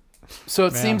 So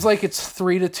it seems like it's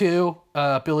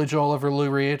 3-2. Billy Joel over Lou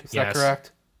Reed. Is that Yes.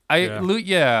 correct?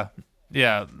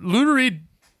 Yeah. Lou Reed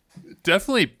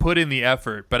definitely put in the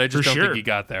effort, but I just For don't sure. think he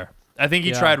got there. I think he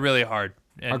Yeah. tried really hard.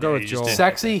 And I'll go with he just Joel. didn't.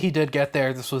 Sexy, he did get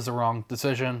there. This was the wrong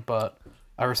decision, but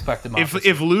I respect him.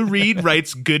 If Lou Reed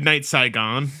writes Goodnight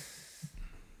Saigon,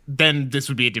 then this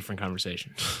would be a different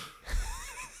conversation.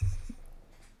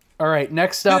 All right,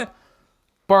 next up,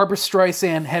 Barbara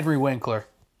Streisand, Henry Winkler.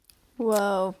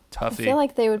 Whoa. I Toughie. feel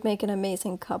like they would make an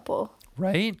amazing couple.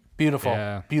 Right? Beautiful,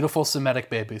 Yeah. beautiful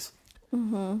Semitic babies.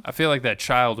 I feel like that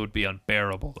child would be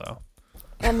unbearable, though.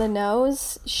 And the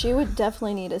nose, she would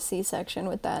definitely need a C-section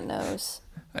with that nose.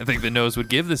 I think the nose would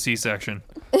give the C-section.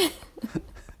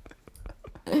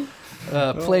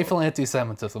 Playful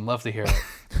anti-Semitism. Love to hear it.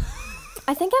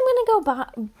 I think I'm gonna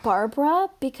go Barbara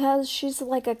because she's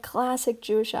like a classic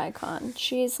Jewish icon.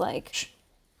 She's like,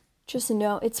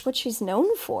 it's what she's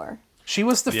known for. She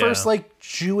was the Yeah. first like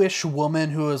Jewish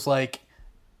woman who was like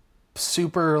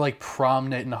super like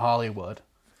prominent in Hollywood.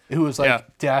 Who was like Yeah.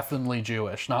 definitely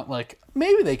Jewish, not like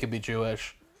maybe they could be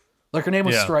Jewish. Like her name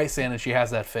was Yeah. Streisand, and she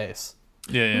has that face.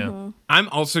 Yeah. I'm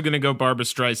also going to go Barbara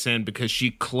Streisand because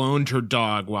she cloned her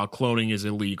dog while cloning is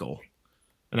illegal.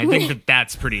 And I think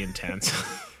that's pretty intense.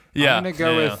 Yeah. I'm going to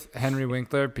go with Henry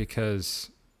Winkler because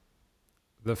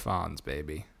the Fonz,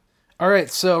 baby. All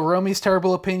right, so Romy's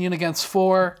terrible opinion against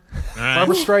 4. right.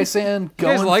 Barbara Streisand You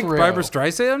going guys like through. Barbara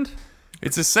Streisand?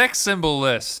 It's a sex symbol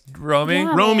list, Romy.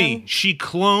 Yeah. Romy, man. she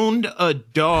cloned a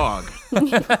dog.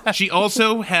 She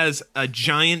also has a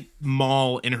giant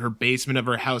mall in her basement of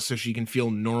her house so she can feel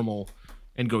normal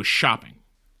and go shopping.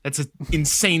 That's an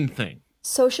insane thing.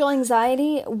 Social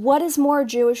anxiety? What is more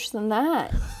Jewish than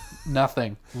that?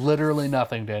 Nothing. Literally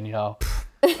nothing, Danielle.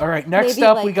 All right, next Maybe,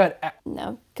 up like- we got...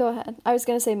 No, go ahead. I was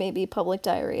going to say maybe public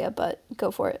diarrhea, but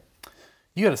go for it.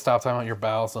 You got to stop talking about your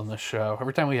bowels on this show.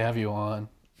 Every time we have you on.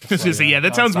 Yeah,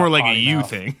 that sounds more like a you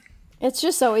thing. It's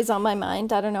just always on my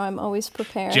mind. I don't know. I'm always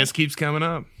prepared. Just keeps coming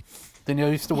up.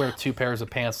 Danielle used to wear 2 pairs of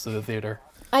pants to the theater.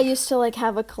 I used to like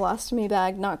have a colostomy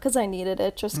bag, not because I needed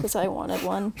it, just because I wanted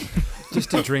one, Just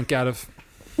to drink out of.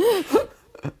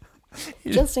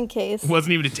 just in case.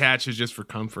 Wasn't even attached, it was just for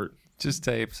comfort. Just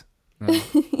tapes. I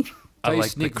I like the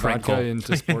sneak crinkle. vodka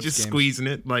into sports Just games. squeezing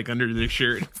it like under the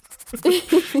shirt.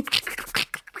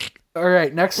 All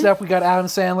right, next up we got Adam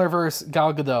Sandler versus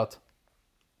Gal Gadot.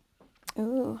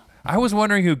 Ooh. I was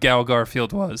wondering who Gal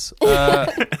Garfield was.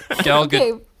 Gal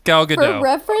Okay, Gal for Gadot.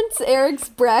 reference, Eric's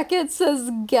bracket says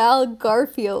Gal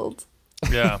Garfield.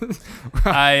 Yeah.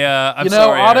 I'm You know,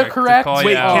 sorry, Eric, to autocorrect- call you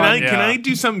Wait, out. can I Yeah. can I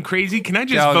do something crazy? Can I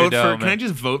just Gal vote Gadot, for Can I man.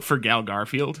 just vote for Gal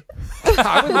Garfield?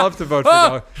 I would love to vote for Oh!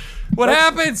 Gal. What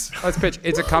happens? Let's pitch.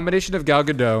 It's a combination of Gal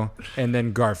Gadot and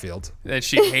then Garfield. That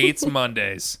she hates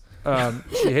Mondays.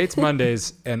 She hates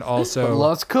Mondays and also.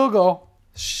 Loves Kugel.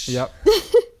 Yep.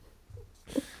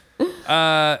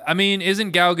 I mean,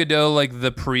 isn't Gal Gadot like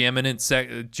the preeminent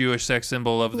Jewish sex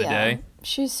symbol of the Yeah, day?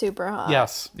 she's super hot.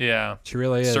 Yes. Yeah. She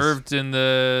really is. Served in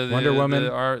the Wonder Woman.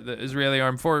 the Israeli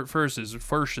armed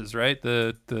forces, right?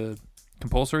 The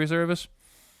compulsory service.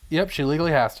 Yep, she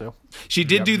legally has to. She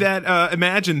did do that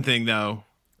Imagine thing though.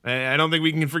 I don't think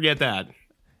we can forget that.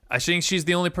 I think she's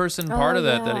the only person part of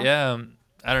that.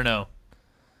 I don't know.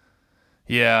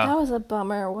 Yeah. That was a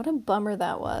bummer. What a bummer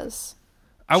that was.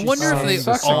 I wonder if they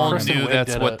sucks that all Kristen knew Wiig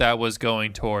that's did what it. that was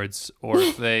going towards, or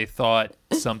if they thought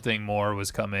something more was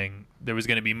coming. There was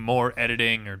going to be more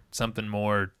editing or something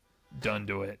more done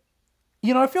to it.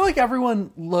 You know, I feel like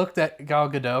everyone looked at Gal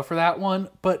Gadot for that one,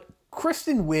 but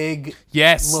Kristen Wiig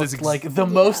Yes, looked that's like the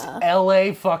most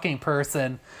LA fucking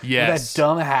person Yes. with that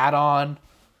dumb hat on.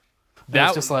 That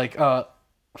was just like,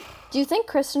 Do you think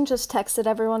Kristen just texted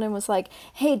everyone and was like,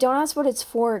 hey, don't ask what it's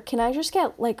for. Can I just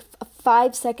get like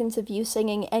 5 seconds of you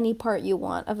singing any part you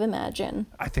want of Imagine?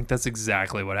 I think that's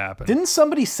exactly what happened. didn't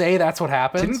somebody say that's what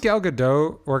happened? Didn't Gal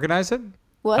Gadot organize it?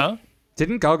 What? Huh?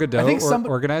 Didn't Gal I think Gadot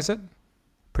organize it?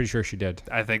 Pretty sure she did.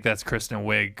 I think that's Kristen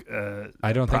Wiig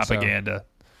I don't think so. propaganda.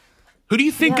 Who do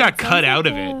you think Yeah, got it cut sounds out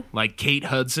like of it? Like Kate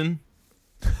Hudson?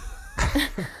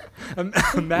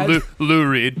 Imagine Lou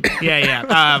Reed.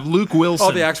 Yeah. Luke Wilson.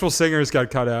 all the actual singers got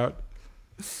cut out.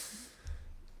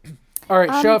 All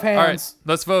right, show of All right, hands.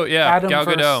 let's vote. Yeah, Adam Gal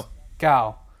versus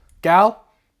Gadot. Gal?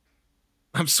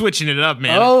 I'm switching it up,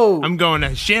 man. Oh. I'm going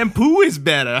to shampoo is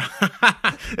better.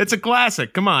 It's a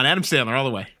classic. Come on, Adam Sandler all the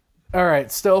way. All right,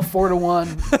 still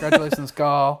 4-1. Congratulations,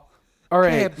 Gal. All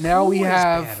right, now we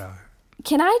have...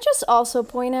 Can I just also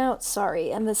point out,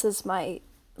 sorry, and this is my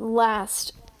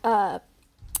last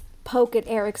poke at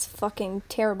Eric's fucking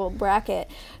terrible bracket.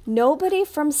 Nobody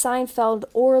from Seinfeld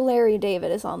or Larry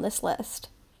David is on this list.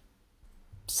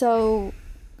 So,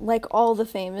 like, all the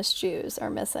famous Jews are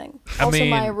missing. I Also, mean-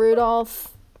 Maya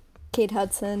Rudolph, Kate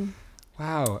Hudson.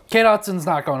 Wow. Kate Hudson's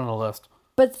not going on the list.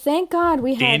 But thank God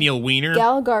we had Daniel Wiener.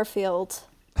 Gal Garfield.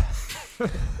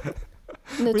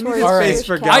 Notorious All right. Jewish Face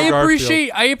for cat. Gal I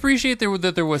Garfield. appreciate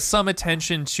that there was some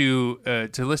attention to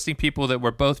listing people that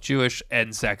were both Jewish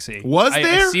and sexy. Was I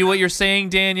there? see what you're saying,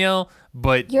 Danielle,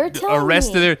 but You're telling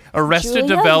Arrested me Arrested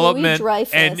Julia Development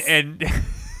Louis-Dreyfus. and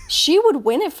She would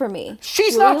win it for me.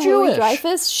 She's not Jewish.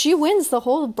 Dreyfus, she wins the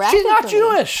whole bracket. She's not for me.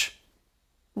 Jewish.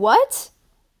 What?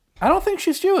 I don't think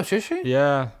she's Jewish, is she?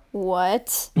 Yeah.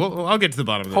 What? Well, I'll get to the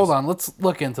bottom of this. Hold on, let's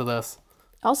look into this.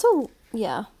 Also,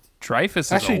 yeah. Dreyfus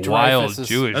is Actually, a wild Dreyfus is-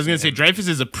 Jewish. I was going to say name. Dreyfus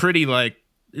is a pretty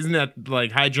isn't that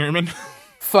like High German?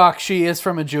 Fuck, she is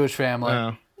from a Jewish family.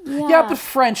 Oh. Yeah, but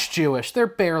French Jewish. They're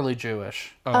barely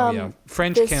Jewish. Oh, yeah.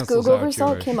 French This cancels Google out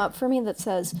result Jewish. came up for me that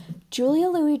says Julia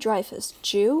Louis-Dreyfus,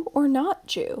 Jew or not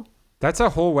Jew? That's a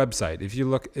whole website. If you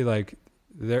look, like,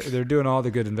 they're doing all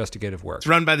the good investigative work. It's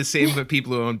run by the same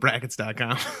people who own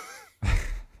brackets.com.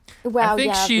 Wow, I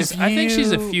think yeah. she's If I think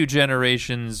she's a you- few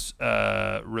generations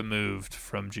removed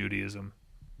from Judaism.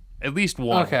 At least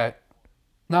one. Okay.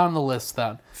 Not on the list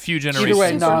then. Few way,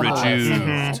 generations not on the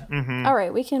removed. Anyway. All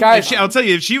right, we can. Guys, I'll tell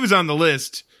you, if she was on the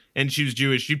list and she was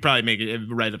Jewish, she'd probably make it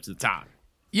right up to the top.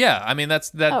 Yeah, I mean that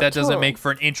doesn't totally. make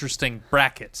for an interesting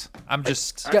bracket. I'm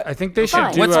just. I think they should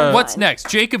Fine. do What's next?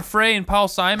 Jacob Frey and Paul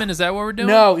Simon? Is that what we're doing?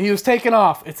 No, he was taken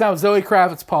off. It's now Zoe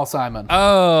Kravitz, Paul Simon.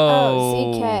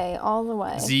 Oh. ZK all the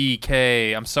way.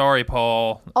 ZK. I'm sorry,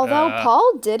 Paul. Although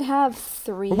Paul did have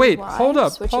 3 Wait, wives, hold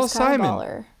up. which Paul is kind of Simon.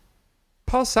 baller.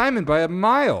 Paul Simon by a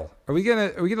mile. Are we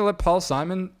gonna let Paul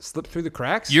Simon slip through the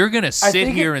cracks? You're gonna sit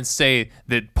think here and say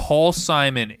that Paul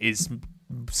Simon is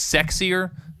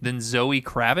sexier than Zoe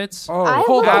Kravitz? oh, I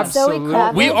hold love on. Zoe absolutely.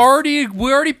 Kravitz. We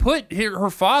already put her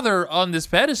father on this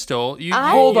pedestal.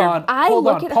 Hold on. I Hold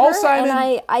look on. at Paul her Simon.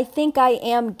 and I think I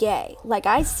am gay. Like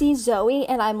I see Zoe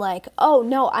and I'm like, oh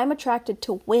no, I'm attracted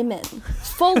to women.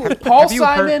 Fully. Paul you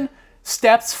heard- Simon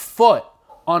steps foot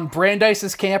on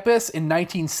Brandeis's campus in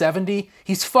 1970.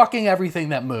 He's fucking everything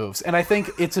that moves, and I think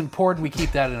it's important we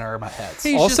keep that in our heads.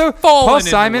 He's Also, just falling Paul into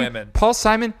Simon. women. Paul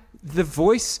Simon, the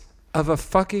voice of a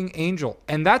fucking angel,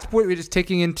 and that's what we're just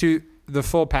taking into the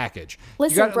full package.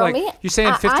 Listen, Romy, you're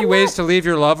saying 50 I'm ways not- to leave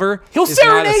your lover. He'll is not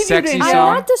serenade a you, sexy Danielle. I'm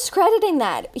song. not discrediting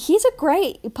that. He's a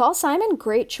great Paul Simon,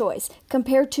 great choice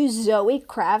compared to Zoe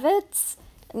Kravitz.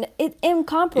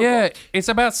 Incomparable. Yeah, it's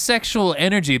about sexual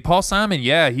energy. Paul Simon,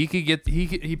 yeah,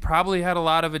 he probably had a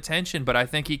lot of attention, but I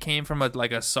think he came from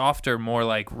a softer, more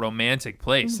like romantic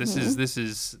place. Mm-hmm. This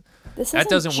is This that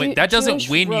isn't doesn't Jewish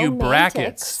win you romantics.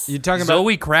 brackets. You're talking about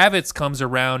Zoe Kravitz comes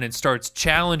around and starts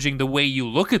challenging the way you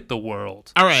look at the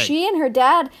world. All right. She and her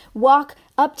dad walk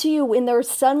up to you in their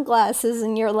sunglasses,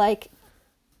 and you're like,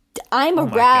 I'm my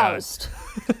God. aroused.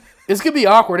 This could be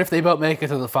awkward if they both make it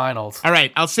to the finals. All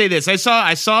right, I'll say this. I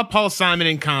saw Paul Simon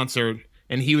in concert,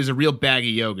 and he was a real bag of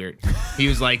yogurt. He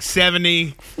was like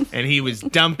 70, and he was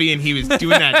dumpy, and he was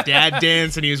doing that dad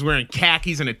dance, and he was wearing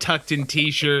khakis and a tucked-in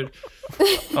T-shirt.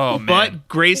 Oh man. But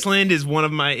Graceland is one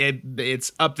of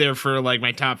it's up there for like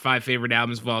my top 5 favorite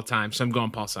albums of all time, so I'm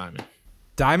going Paul Simon.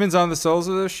 diamonds on the soles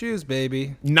of those shoes,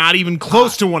 baby. Not even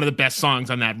close to one of the best songs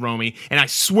on that, Romy. And I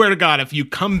swear to God, if you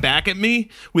come back at me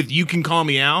with "You Can Call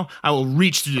Me Al," I will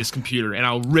reach through this computer and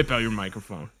I'll rip out your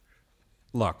microphone.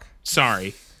 Look,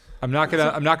 Sorry. I'm not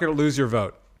gonna lose your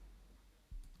vote.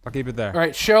 I'll keep it there. All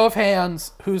right, show of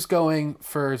hands. Who's going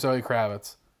for Zoe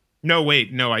Kravitz? No,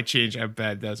 wait. No, I changed.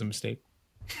 That was a mistake.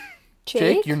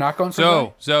 Jake, you're not going for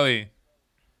So, Zoe.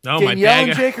 No, my Danielle bag.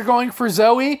 and Jake are going for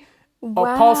Zoe.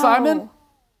 Wow. Paul Simon.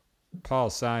 Paul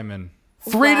Simon.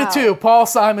 3-2. Paul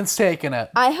Simon's taking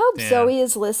it. I hope Damn. Zoe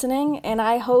is listening, and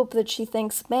I hope that she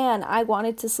thinks, man, I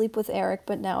wanted to sleep with Eric,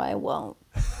 but now I won't.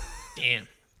 Damn.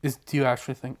 Do you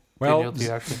actually think? Well, Danielle, do you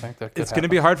actually think that could It's going to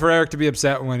happen? be hard for Eric to be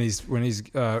upset when he's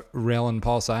railing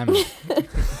Paul Simon.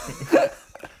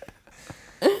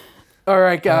 All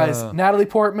right, guys. Natalie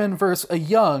Portman versus a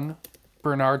young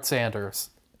Bernard Sanders.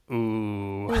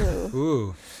 Ooh.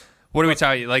 Ooh, What are we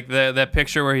talking? Like that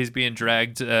picture where he's being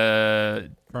dragged from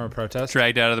a protest.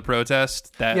 out of the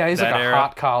protest? That Yeah, he's that like a era?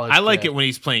 hot college. I like kid. it when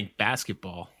he's playing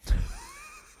basketball.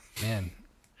 Man,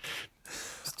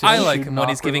 I like Shooting him when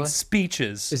he's giving awkwardly.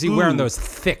 speeches. is he wearing those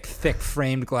thick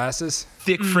framed glasses?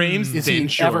 Thick frames, Is thin he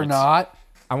shorts. ever not?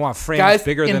 I want frames Guys,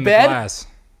 bigger in than bed? the glass.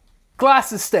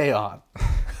 Glasses stay on,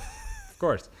 Of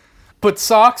course. but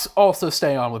socks also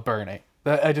stay on with Bernie.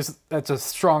 That's a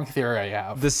strong theory I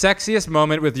have. The sexiest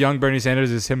moment with young Bernie Sanders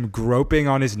is him groping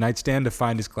on his nightstand to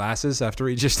find his glasses after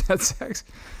he just had sex.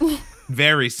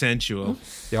 Very sensual.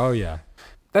 Oh yeah.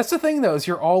 That's the thing, though, is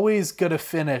you're always gonna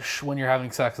finish when you're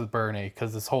having sex with Bernie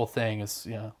because this whole thing is,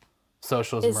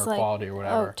 socialism It's or like, equality or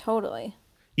whatever. Oh, totally.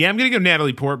 Yeah, I'm gonna go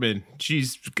Natalie Portman.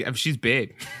 She's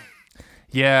babe.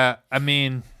 Yeah, I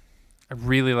mean, I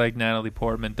really like Natalie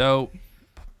Portman, though.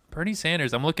 Bernie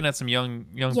Sanders. I'm looking at some young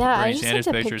Yeah, Bernie I just Sanders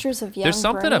looked at pictures. pictures of young There's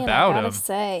something Bernie, and I about gotta him.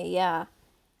 say, yeah.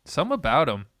 Something about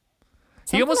him. He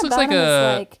Something almost looks about like him is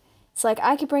a. like, it's like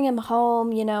I could bring him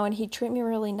home, and he'd treat me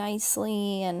really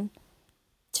nicely, and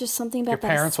just something about Your that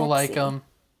parents will like sexy. him.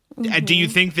 Do you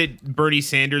think that Bernie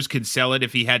Sanders could sell it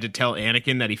if he had to tell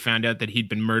Anakin that he found out that he'd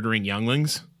been murdering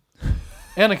younglings?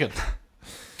 Anakin.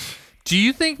 Do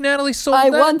you think Natalie sold I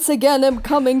that? once again am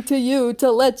coming to you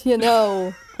to let you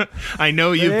know. I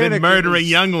know you've been Anakin murdering is-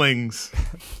 younglings.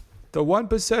 The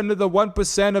 1% of the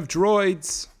 1% of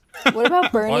droids. What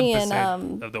about Bernie 1%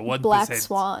 and of the 1%. Black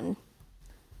Swan?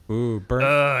 Ooh, Bernie.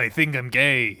 I think I'm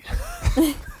gay.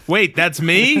 Wait, that's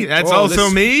me? That's Whoa, also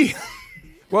this- me?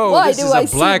 Whoa, Why this do is I a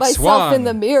see black myself swan. in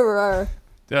the mirror?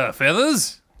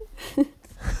 Feathers?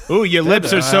 Ooh, your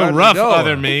lips are so how'd it rough, go?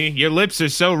 other me. Your lips are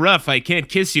so rough I can't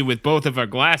kiss you with both of our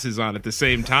glasses on at the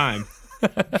same time.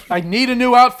 I need a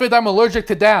new outfit. I'm allergic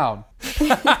to down. This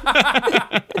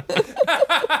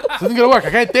isn't gonna work. I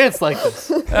can't dance like this.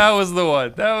 That was the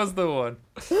one.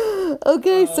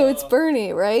 Okay, so it's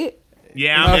Bernie, right?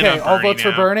 Yeah, I'm in Okay, on all Bernie votes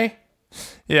for now. Bernie.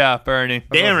 Yeah, Bernie.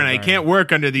 Damn it, I can't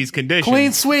work under these conditions.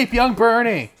 Clean sweep, young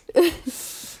Bernie.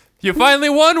 You finally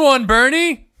won one,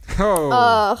 Bernie.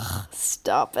 Oh.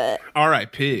 Stop it.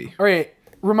 R.I.P. All right,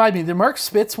 remind me, did Mark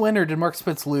Spitz win or did Mark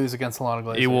Spitz lose against Lana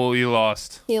Glazer? You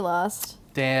lost. He lost.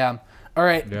 Damn. All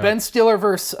right, Yeah. Ben Stiller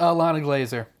versus Lana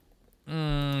Glazer.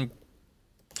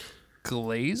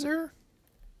 Glazer?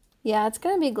 Yeah, it's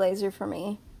gonna be Glazer for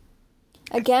me.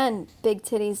 Again, big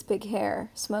titties, big hair,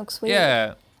 smokes weed.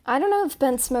 Yeah. I don't know if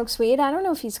Ben smokes weed. I don't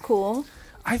know if he's cool.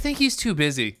 I think he's too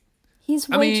busy. He's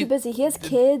I way mean, too busy. He has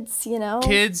kids, you know.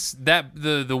 Kids, that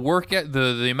the work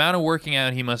the amount of working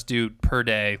out he must do per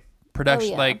day, production,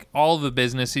 Oh, yeah. like all the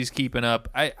business he's keeping up.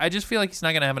 I just feel like he's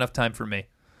not gonna have enough time for me.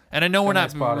 And I know we're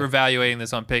not nice body. evaluating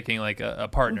this on picking like a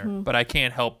partner, Mm-hmm. but I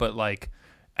can't help but like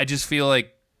I just feel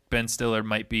like Ben Stiller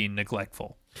might be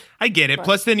neglectful. I get it.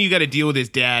 Plus, then you got to deal with his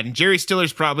dad. And Jerry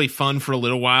Stiller's probably fun for a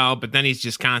little while, but then he's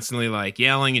just constantly like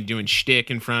yelling and doing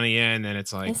shtick in front of you. And then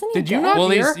it's like, Isn't he Did you dead? not- Well,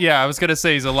 Here? I was gonna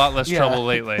say he's a lot less Yeah. trouble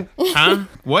lately. huh?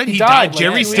 What? He died died? like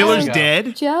Jerry 2 years Stiller's ago.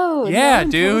 dead? Joe. Yeah, no one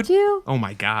dude. told you? Oh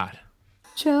my God.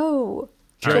 Joe. All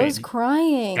Joe's right.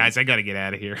 crying. Guys, I got to get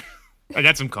out of here. I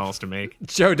got some calls to make.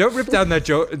 Joe, don't rip down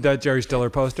that Jerry Stiller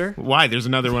poster. Why? There's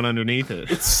another one underneath it.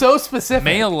 It's so specific.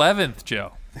 May 11th,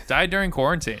 Joe died during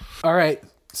quarantine. All right,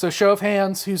 so show of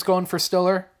hands, who's going for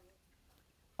Stiller?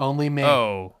 Only me.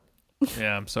 Oh,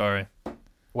 yeah. I'm sorry.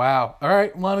 Wow. All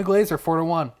right, Lana Glazer,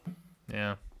 4-1.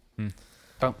 Yeah.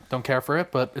 Don't care for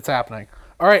it, but it's happening.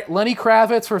 All right, Lenny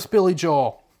Kravitz versus Billy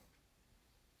Joel.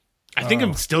 I think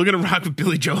I'm still going to rock with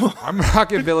Billy Joel. I'm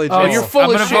rocking Billy Joel. Oh, you're full I'm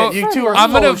of gonna shit. vote- You two are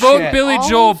I'm full gonna of vote shit. Billy All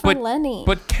Joel, for but Lenny.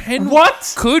 can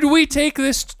What? Could we take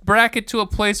this bracket to a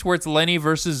place where it's Lenny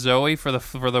versus Zoe for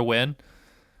the win?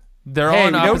 They're Hey,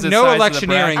 on opposite no sides of the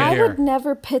electioneering bracket. I here. would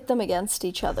never pit them against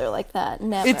each other like that.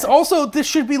 Never. It's also, this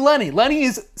should be Lenny. Lenny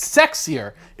is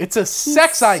sexier. It's a He's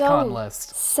sex icon so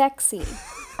list. Sexy.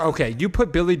 Okay, you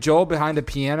put Billy Joel behind a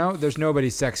piano. There's nobody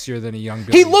sexier than a young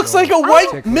Billy He looks Joel, like a white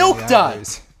particularly milk dud.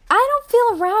 nowadays. I don't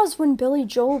feel aroused when Billy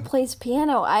Joel plays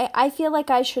piano. I feel like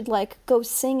I should like go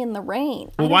sing in the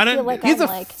rain. I Well, why don't feel don't- like He's I'm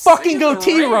a like fucking Sing in the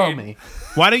goatee rain. Romy.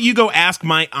 Why don't you go ask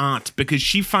my aunt? Because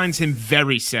she finds him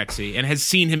very sexy and has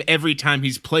seen him every time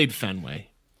he's played Fenway.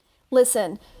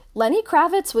 Listen, Lenny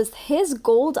Kravitz was his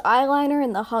gold eyeliner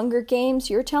in the Hunger Games.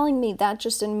 You're telling me that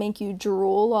just didn't make you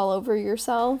drool all over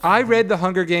yourself? I read the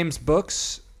Hunger Games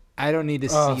books. I don't need to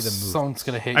see the movie. Someone's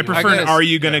going to hate I you. prefer an guess- Are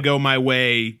You Gonna Go My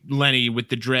Way Lenny with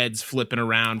the dreads flipping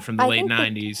around from the I late think that-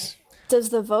 90s. Does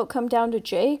the vote come down to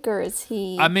Jake or is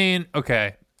he I mean,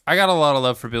 okay. I got a lot of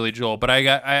love for Billy Joel, but I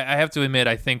have to admit,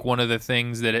 I think one of the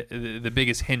things that the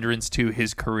biggest hindrance to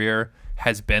his career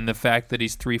has been the fact that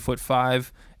he's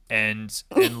 3'5" and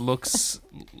looks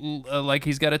like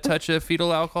he's got a touch of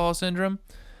fetal alcohol syndrome.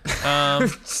 Not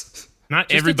Just a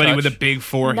everybody with a touch. big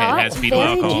forehead Not has fetal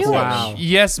very alcohol. Jewish. Wow.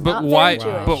 Yes, but Not very wide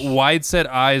Jewish. but wide set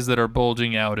eyes that are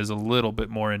bulging out is a little bit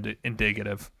more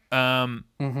indicative.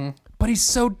 But he's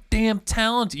so damn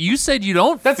talented. You said you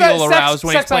don't That's feel a aroused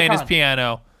when he's sex playing his icon.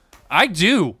 piano. I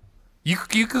do. You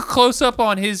could close up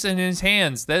on his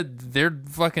hands. That they're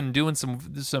fucking doing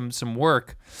some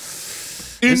work.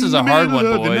 This is a hard one,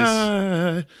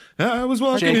 boys. I was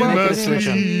walking Jake, in make my a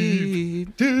decision.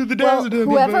 sleep to the Well, desert of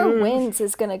whoever birth. wins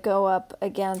is going to go up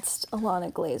against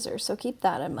Alana Glazer, so keep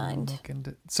that in mind.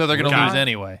 So they're gonna God. lose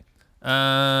anyway.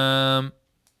 Or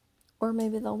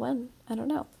maybe they'll win. I don't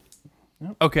know.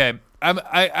 Okay.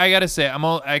 I gotta say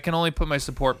I can only put my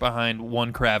support behind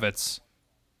one Kravitz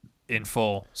in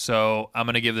full. So I'm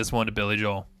gonna give this one to Billy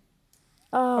Joel.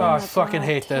 Oh, I my fucking God.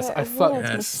 hate this. I What fucking a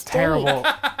it's mistake. terrible,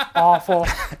 awful.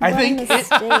 I What a think it,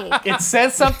 mistake. it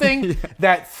says something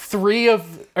that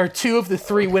two of the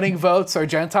three winning votes are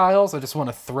Gentiles. I just want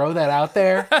to throw that out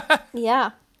there.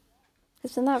 Yeah.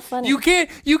 Isn't that funny? You can't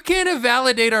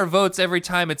invalidate our votes every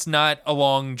time it's not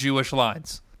along Jewish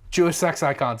lines. Jewish sex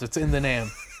icons. It's in the name.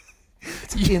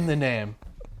 It's in the name.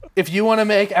 If you want to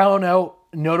make, I don't know,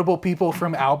 notable people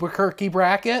from Albuquerque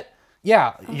bracket,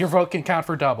 yeah, your vote can count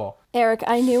for double. Eric,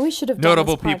 I knew we should have done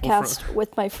Notable this people podcast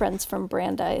with my friends from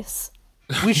Brandeis.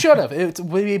 We should have. It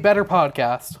would be a better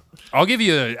podcast. I'll give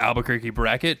you an Albuquerque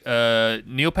bracket.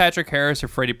 Neil Patrick Harris or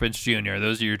Freddie Prinze Jr.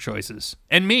 Those are your choices.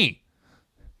 And me.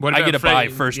 What I about get a bye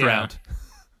Freddie? first Yeah. round.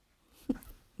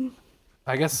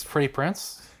 I guess Freddie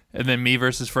Prince. And then me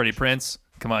versus Freddie Prinze.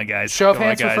 Come on, guys. Show of Come on,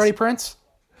 hands for guys. Freddie Prince.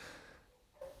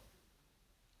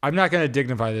 I'm not going to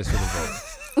dignify this with a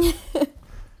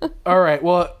vote. All right.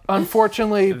 Well,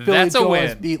 unfortunately, Billy That's a Joel has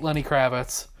win. beat Lenny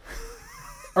Kravitz.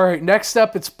 All right. Next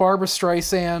up, it's Barbara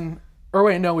Streisand. Or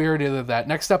wait, no, we already did that.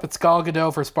 Next up, it's Gal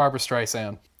Gadot versus Barbara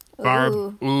Streisand. Barb.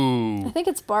 Ooh. Ooh. I think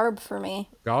it's Barb for me.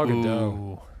 Gal Gadot.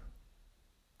 Ooh.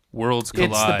 Worlds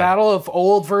collide. It's the battle of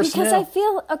old versus Because new. I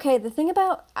feel, okay, the thing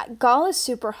about Gal is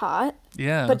super hot,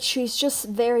 Yeah. but she's just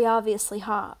very obviously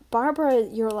hot. Barbara,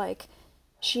 you're like,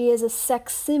 she is a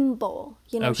sex symbol.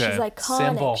 You know, Okay. she's iconic.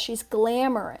 Symbol. She's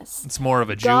glamorous. It's more of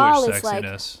a Jewish Gal is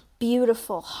sexiness. like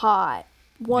beautiful, hot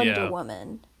Wonder Yeah.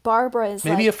 Woman. Barbara is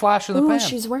Maybe like, a flash in the ooh, pan.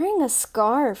 she's wearing a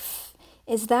scarf.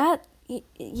 Is that,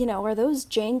 you know, are those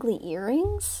jangly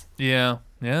earrings? Yeah.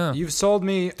 Yeah. You've sold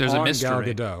me There's a on mystery. Gal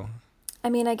Gadot. I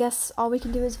mean, I guess all we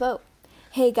can do is vote.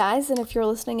 Hey guys, and if you're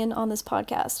listening in on this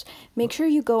podcast, make sure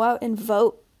you go out and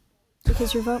vote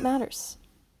because your vote matters.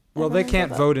 Well, they Everyone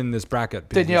can't go vote in this bracket.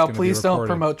 because it's Danielle, gonna be please don't recorded.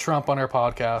 promote Trump on our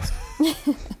podcast.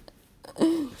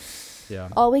 Yeah.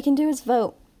 All we can do is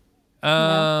vote.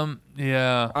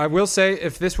 Yeah. I will say,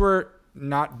 if this were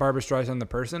not Barbara Streisand the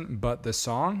person, but the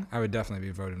song, I would definitely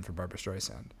be voting for Barbara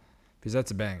Streisand because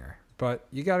that's a banger. But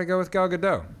you got to go with Gal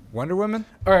Gadot. Wonder Woman?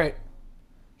 All right.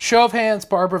 Show of hands,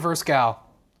 Barbara versus Gal.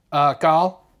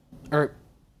 Gal?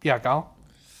 Gal.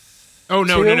 Oh,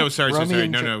 no, Two, no, no. Sorry. Romy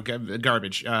and No,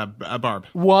 garbage. Barb.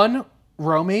 1,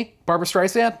 Romy, Barbara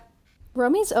Streisand.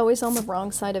 Romy's always on the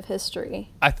wrong side of history,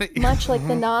 I think much like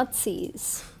the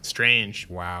Nazis. Strange.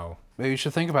 Wow. Maybe you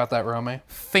should think about that, Romy.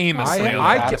 famously.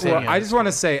 I just want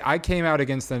to say, I came out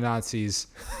against the Nazis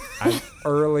as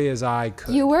early as I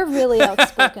could. You were really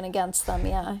outspoken against them,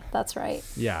 yeah, that's right.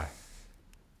 Yeah.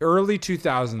 Early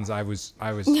 2000s, I was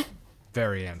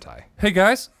very anti. Hey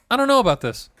guys, I don't know about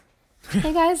this.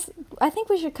 Hey guys, I think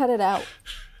we should cut it out.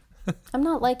 I'm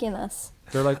not liking this.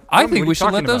 They're like, I "Romy, think what are we you should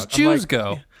let talking those about?" I'm Jews like,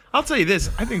 go. I'll tell you this.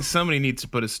 I think somebody needs to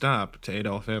put a stop to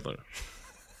Adolf Hitler.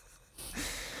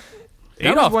 That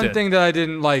was Adolf one did. thing that I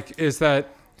didn't like is that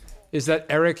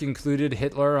Eric included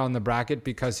Hitler on the bracket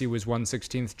because he was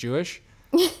 1/16 Jewish.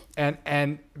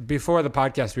 and before the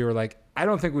podcast, we were like, I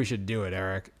don't think we should do it,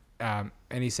 Eric. And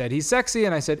he said, he's sexy.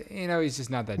 And I said, he's just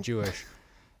not that Jewish.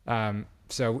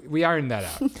 So we ironed that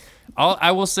out.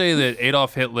 I will say that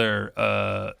Adolf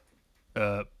Hitler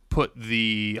put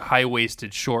the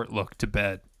high-waisted short look to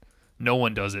bed. No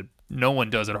one does it. No one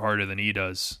does it harder than he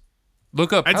does.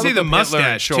 Look up. I'd say look the up Hitler in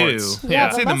mustache, too. shorts. Yeah,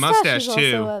 I'd say the mustache mustache, is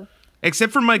too. also a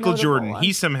Except for Michael notable Jordan. one.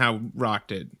 He somehow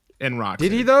rocked it and rocks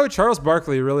Did it. he, though? Charles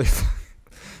Barkley really,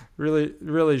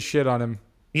 really shit on him.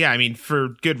 Yeah, I mean, for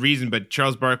good reason, but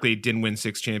Charles Barkley didn't win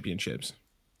 6 championships.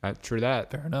 True that.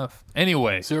 Fair enough.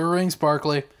 Anyway, 0 rings,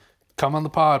 Barkley. Come on the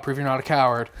pod. Prove you're not a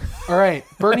coward. All right.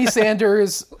 Bernie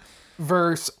Sanders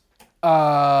versus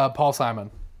Paul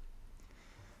Simon.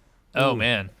 oh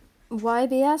man,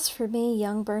 YBS for me,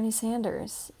 young Bernie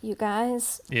Sanders. You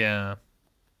guys, yeah,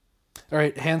 All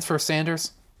right. Hands for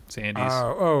Sanders. Sandy's.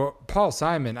 Paul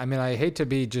Simon. I mean, I hate to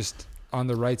be just on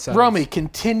the right side. Romy,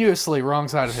 continuously wrong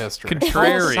side of history. Paul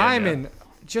Contrarian. Simon,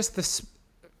 just the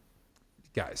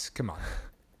guys, come on.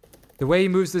 The way he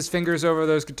moves his fingers over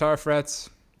those guitar frets.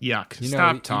 Yuck. You know- Stop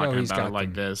you know talking he's about got it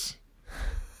like them. this.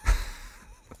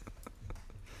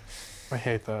 I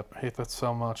hate that. I hate that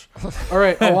so much. All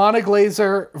right. Alana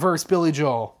Glazer versus Billy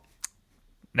Joel.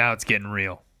 Now it's getting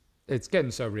real. It's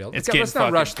getting so real. It's Let's not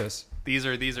getting rush fucking- this.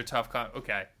 These are tough.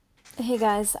 Okay. hey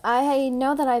guys, I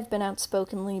know that I've been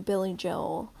outspokenly Billy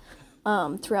Joel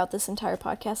throughout this entire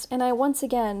podcast, and I once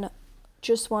again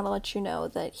just want to let you know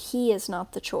that he is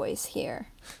not the choice here.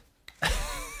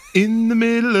 In the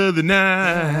middle of the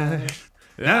night,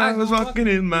 I was walking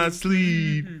in my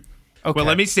sleep. Okay. Well,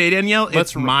 let me say, Danielle,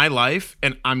 Let's it's my life,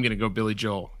 and I'm going to go Billy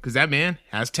Joel because that man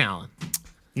has talent.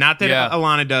 Not that Yeah.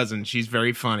 Alana doesn't. She's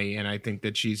very funny, and I think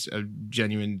that she's a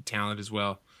genuine talent as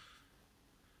well.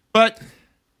 But,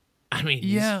 I mean,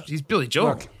 Yeah. he's Billy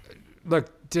Joel.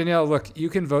 Look, Danielle, look, you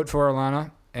can vote for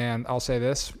Alana, and I'll say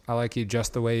this. I like you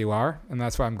just the way you are, and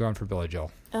that's why I'm going for Billy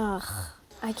Joel. Ugh.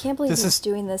 I can't believe This he's is-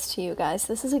 doing this to you guys.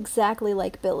 This is exactly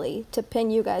like Billy, to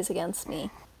pin you guys against me.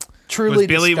 Truly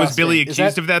Was Billy disgusting. Is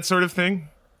accused that- of that sort of thing?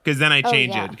 Because then I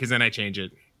change yeah. it. Because then I change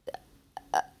it.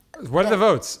 What are the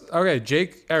votes? Okay,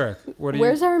 Jake, Eric, what do you?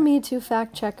 Where's our Me Too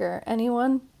fact checker?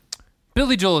 Anyone?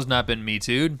 Billy Joel has not been Me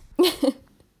Too'd.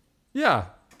 Yeah,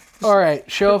 All right.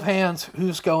 Show of hands.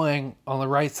 Who's going on the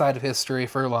right side of history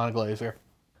for Alana Glazer?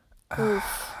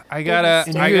 I gotta,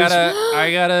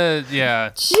 yeah.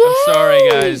 I'm Jeez. sorry,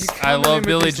 guys. I coming in love with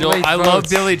Billy these Joel. late I love votes.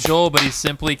 Billy Joel, but he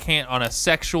simply can't, on a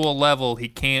sexual level, he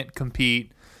can't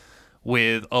compete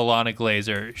with Alana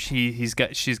Glazer.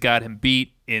 She's got him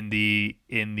beat in the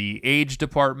age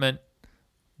department,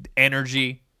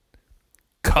 energy,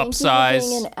 cup Thank you for size.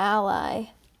 being an ally.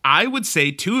 I would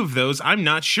say 2 of those. I'm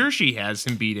not sure she has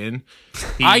him beat in.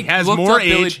 He I has looked more up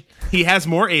Billy- age. He has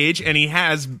more age, and he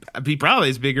probably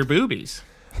has bigger boobies.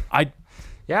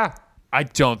 Yeah. I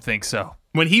don't think so.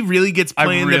 When he really gets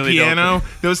playing really the don't piano,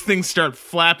 those things start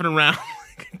flapping around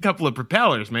like a couple of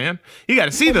propellers, man. You got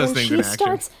to see those things in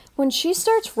action. When she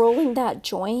starts rolling that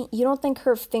joint, you don't think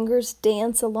her fingers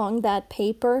dance along that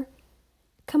paper?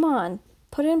 Come on,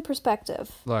 put it in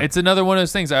perspective. Look, It's another one of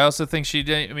those things. I also think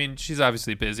she's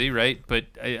obviously busy, right? But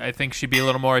I think she'd be a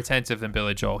little more attentive than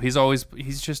Billy Joel.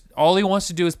 He's just, all he wants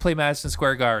to do is play Madison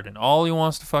Square Garden. All he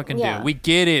wants to fucking Yeah. do. We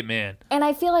get it, man. And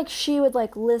I feel like she would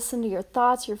like listen to your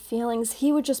thoughts, your feelings.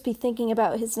 He would just be thinking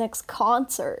about his next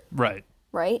concert, Right.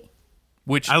 right?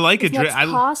 Which I like His next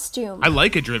costume. I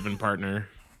like a driven partner.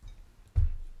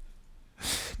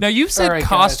 now you've said All right,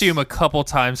 costume guys. a couple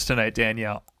times tonight,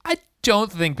 Danielle. I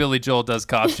don't think Billy Joel does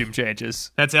costume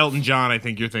changes. That's Elton John, I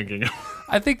think you're thinking of.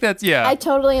 I think that's I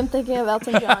totally am thinking of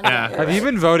Elton John. Yeah. You're have you right.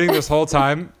 been voting this whole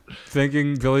time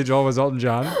thinking Billy Joel was Elton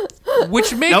John?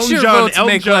 which makes Elton your John- votes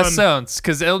Elton make less John- sense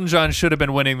because Elton John should have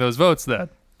been winning those votes then.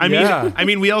 Yeah. I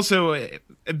mean, we also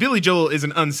Billy Joel is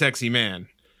an unsexy man.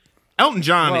 Elton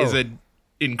John Whoa. is an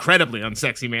incredibly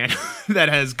unsexy man that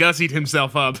has gussied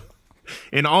himself up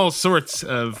in all sorts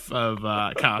of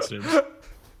costumes.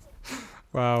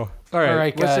 Wow. All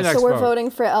right, What's the guys. next So we're vote? voting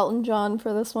for Elton John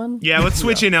for this one? Yeah, let's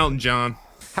switch in Elton John.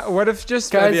 What if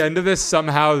just by Guys- the end of this,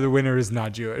 somehow the winner is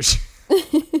not Jewish?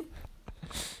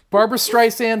 Barbara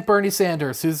Streisand, Bernie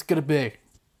Sanders. Who's it gonna be?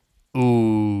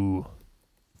 Ooh.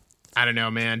 I don't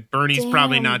know, man. Bernie's Damn.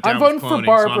 probably not I'm down voting with for cloning,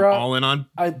 Barbara. so I'm all in on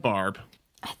I- Barb.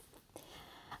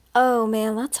 Oh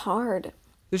man, that's hard.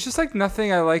 There's just like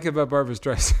nothing I like about Barbra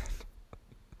Streisand.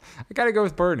 I gotta go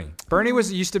with Bernie. Bernie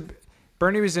was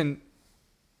in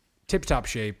tip-top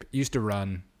shape. Used to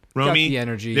run. Got Romy, the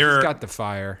energy. there He's are- got the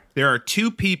fire. There are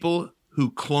 2 people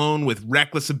who clone with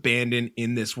reckless abandon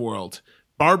in this world: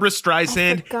 Barbara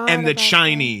Streisand forgot and the about that.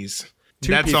 Chinese.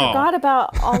 Two That's people. all. Forgot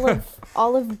about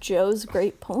all of Joe's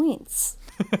great points.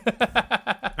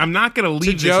 I'm not gonna To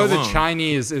leave Joe, this the alone.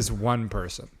 Chinese is one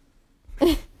person.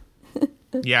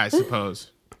 Yeah, I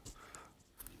suppose.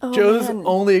 Oh, Joe's man.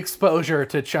 only exposure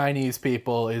to Chinese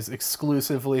people is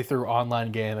exclusively through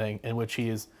online gaming, in which he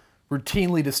is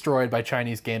routinely destroyed by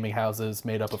Chinese gaming houses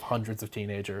made up of hundreds of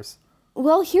teenagers.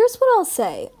 Well, here's what I'll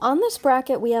say. On this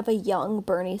bracket, we have a young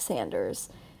Bernie Sanders.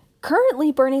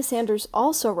 Currently, Bernie Sanders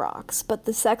also rocks, but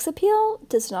the sex appeal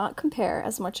does not compare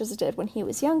as much as it did when he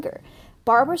was younger.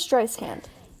 Barbara Streisand,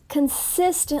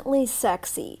 consistently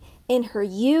sexy in her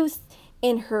youth,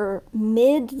 in her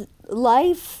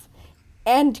midlife,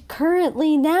 and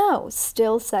currently now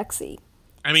still sexy.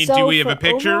 I mean, So do we have for a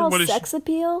picture? overall What is sex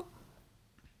appeal?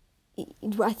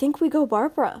 I think we go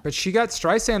Barbara. But she got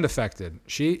Streisand affected.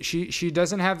 She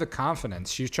doesn't have the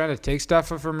confidence. She's trying to take stuff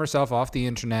from herself off the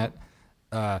internet.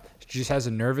 She just has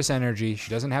a nervous energy. She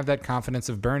doesn't have that confidence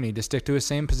of Bernie to stick to his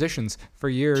same positions for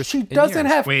years. She and doesn't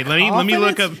years. have. Wait, let me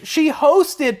look confidence? up- She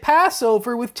hosted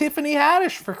Passover with Tiffany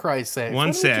Haddish, for Christ's sake. One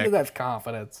What sec. makes you have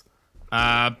confidence?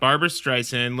 Barbara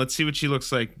Streisand? Let's see what she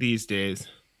looks like these days.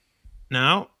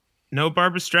 No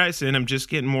Barbara Streisand. I'm just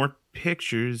getting more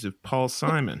pictures of Paul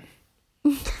Simon.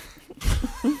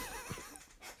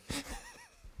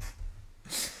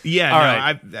 Yeah, All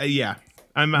no, right. yeah.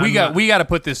 We got to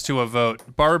put this to a vote.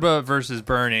 Barbara versus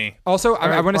Bernie. Also, I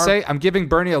right, want to Barb- say I'm giving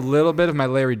Bernie a little bit of my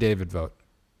Larry David vote.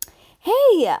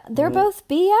 Hey, they're both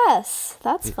BS.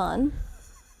 That's fun.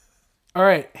 All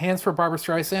right, hands for Barbara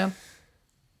Streisand.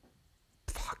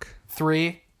 Fuck.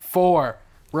 3, 4.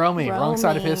 Romy, wrong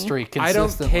side of Romy. history. I don't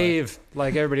Consistently. cave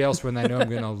like everybody else when I know I'm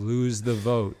going to lose the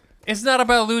vote. It's not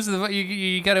about losing the vote.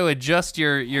 You got to adjust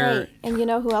your. Hey, and you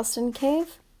know who else didn't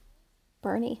cave?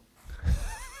 Bernie.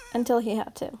 Until he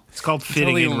had to. It's called Until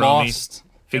fitting he in, Romy. lost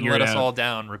and Figure let it us out. all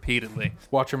down repeatedly.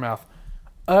 Watch your mouth.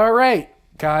 All right,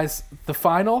 guys. The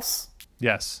finals.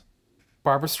 Yes,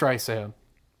 Barbara Streisand.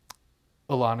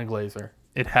 Alana Glazer.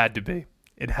 it had to be.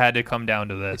 It had to come down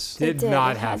to this. Did did.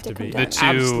 not It had have to to come be. down. The two-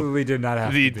 Absolutely did not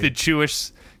have The to be. the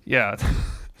Jewish, yeah,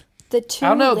 The two I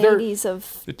don't know, they're- ladies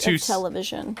of two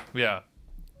television. yeah.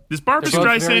 Does Barbara They're both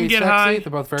very Streisand get sexy. high?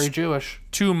 They're both very Jewish.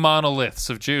 Two monoliths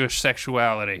of Jewish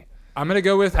sexuality. I'm going to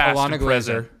go with Past Alana and Glazer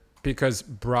present. because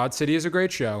Broad City is a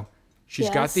great show. She's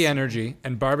got Yes. the energy,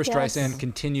 and Barbara Yes. Streisand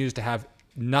continues to have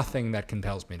nothing that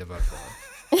compels me to vote for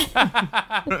her.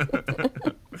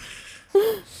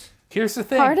 Here's the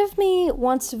thing. Part of me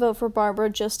wants to vote for Barbara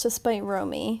just to spite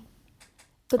Romy.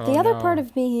 But the Oh, other no. part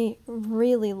of me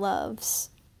really loves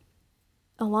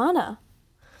Alana.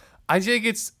 I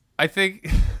think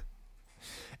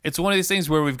It's one of these things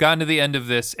where we've gotten to the end of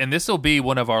this, and this will be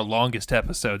one of our longest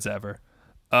episodes ever.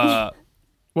 Well,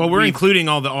 we're including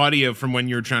all the audio from when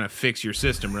you were trying to fix your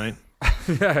system, right?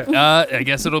 I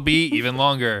guess it'll be even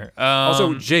longer.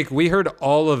 Also, Jake, we heard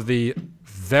all of the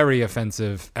very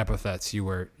offensive epithets you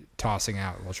were tossing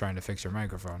out while trying to fix your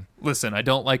microphone. Listen, I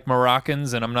don't like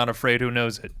Moroccans, and I'm not afraid who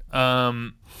knows it.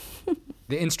 The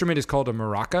instrument is called a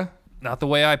maraca. Not the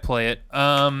way I play it.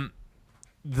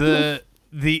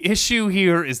 The issue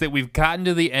here is that we've gotten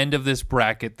to the end of this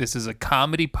bracket. This is a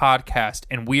comedy podcast,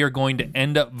 and we are going to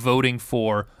end up voting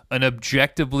for an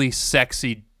objectively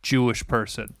sexy Jewish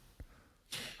person.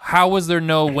 How was there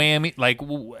no whammy? Like,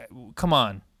 come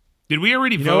on. Did we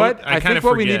already vote? You know what? I think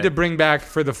what we forget. need to bring back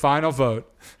for the final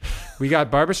vote, we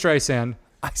got Barbara Streisand.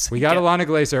 We got Alana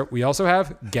Glazer. We also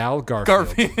have Gal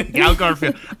Garfield. Gal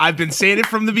Garfield. I've been saying it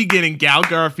from the beginning. Gal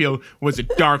Garfield was a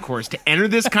dark horse to enter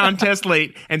this contest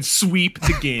late and sweep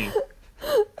the game.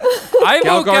 I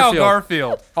vote Gal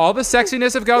Garfield. All the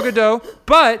sexiness of Gal Gadot,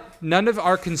 but none of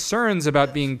our concerns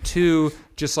about being too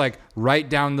just like right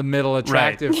down the middle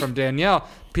attractive from Danielle.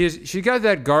 Because she got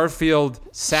that Garfield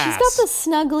sass. She's got the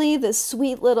snuggly, the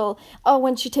sweet little,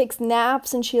 when she takes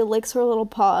naps and she licks her little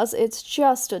paws, it's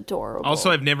just adorable.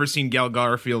 Also, I've never seen Gal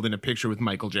Garfield in a picture with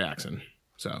Michael Jackson.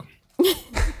 So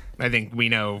I think we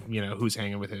know, who's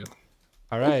hanging with who.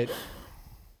 All right.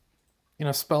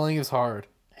 Spelling is hard.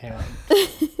 And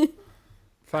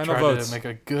Final try votes. to make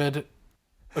a good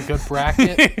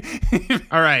bracket.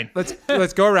 All right.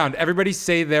 Let's go around. Everybody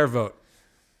say their vote.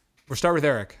 We'll start with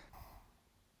Eric.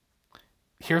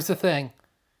 Here's the thing.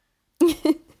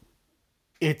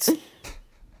 It's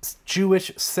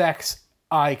Jewish sex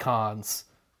icons.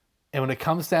 And when it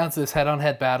comes down to this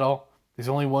head-on-head battle, there's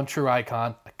only one true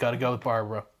icon. I gotta go with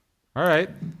Barbara. All right.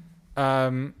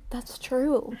 That's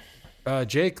true.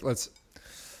 Jake, let's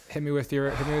hit me with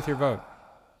your vote.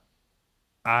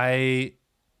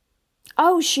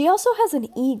 Oh, she also has an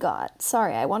EGOT.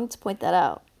 Sorry, I wanted to point that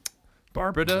out.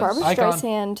 Barbara does? Barbara Icon.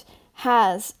 Streisand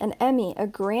has an Emmy, a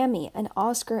Grammy, an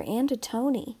Oscar, and a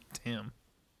Tony. Damn.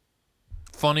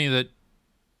 Funny that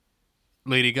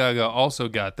Lady Gaga also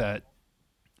got that.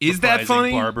 Is that reprising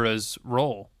funny? Barbara's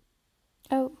role.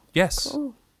 Oh, Yes.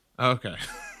 cool. Okay.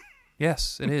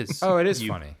 Yes, it is. Oh, it is You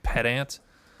funny. Pedant.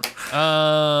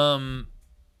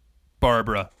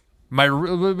 Barbara.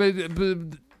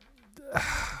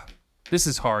 This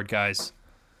is hard, guys.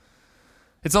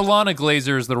 It's Alana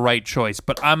Glazer is the right choice,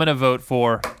 but I'm going to vote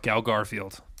for Gal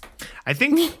Garfield. I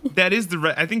think that is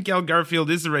I think Gal Garfield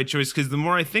is the right choice because the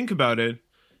more I think about it,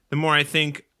 the more I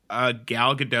think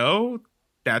Gal Gadot,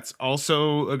 that's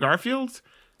also a Garfield.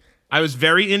 I was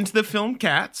very into the film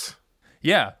Cats.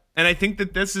 Yeah. And I think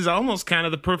that this is almost kind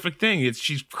of the perfect thing.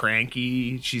 She's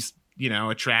cranky, she's,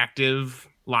 attractive,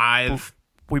 live.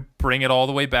 We bring it all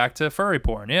the way back to furry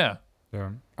porn, yeah. Yeah.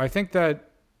 I think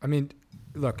that,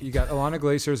 look, you got Alana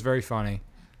Glazer is very funny.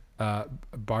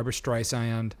 Barbara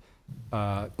Streisand,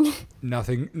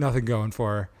 nothing going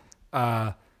for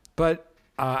her. But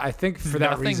I think for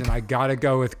that reason, I got to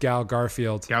go with Gal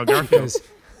Garfield. Gal Garfield. Because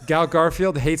Gal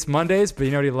Garfield hates Mondays, but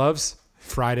you know what he loves?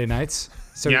 Friday nights.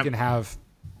 So he can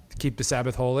keep the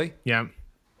Sabbath holy. Yeah.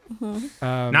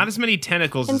 Not as many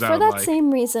tentacles And as I for would that like.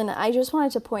 same reason, I just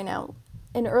wanted to point out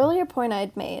an earlier point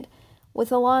I'd made.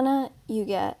 With Alana, you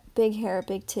get big hair,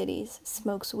 big titties,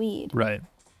 smokes weed. Right.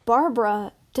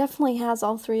 Barbara definitely has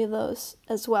all three of those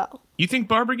as well. You think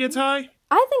Barbara gets high?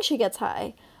 I think she gets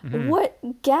high. What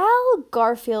Gal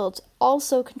Garfield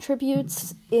also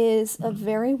contributes is a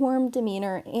very warm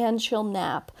demeanor, and she'll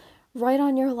nap right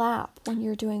on your lap when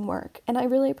you're doing work. And I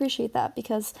really appreciate that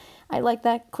because I like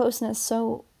that closeness.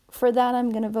 So for that, I'm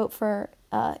going to vote for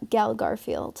Gal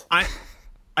Garfield.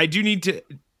 I do need to...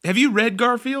 Have you read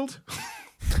Garfield?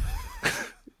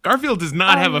 Garfield does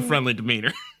not have a friendly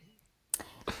demeanor.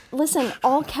 Listen,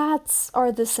 all cats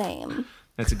are the same.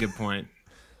 That's a good point.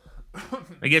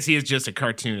 I guess he is just a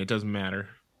cartoon. It doesn't matter.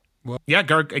 Yeah,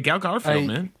 Gal Garfield,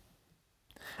 man.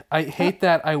 I hate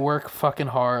that I work fucking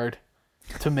hard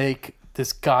to make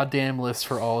this goddamn list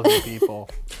for all of you people.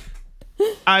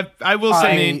 I will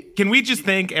say, can we just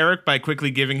thank Eric by quickly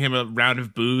giving him a round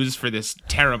of booze for this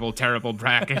terrible, terrible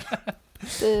bracket?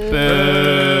 Boo.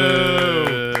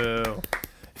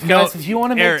 Guys, if you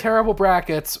want to make Eric. terrible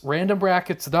brackets,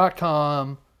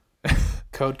 randombrackets.com,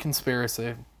 code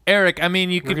conspiracy. Eric,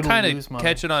 you could gonna kind lose of money.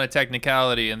 catch it on a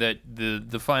technicality in that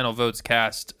the final votes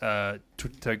cast to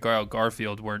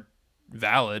Garfield weren't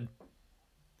valid,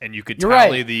 and you could You're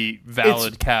tally right. the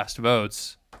valid cast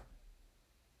votes.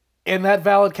 And that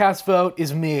valid cast vote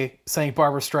is me saying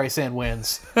Barbara Streisand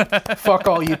wins. Fuck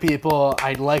all you people.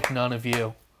 I like none of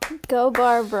you. Go,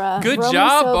 Barbara. Good Roman's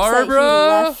job, so upset he Barbara.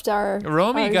 left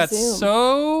Romy our got Zoom.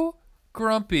 so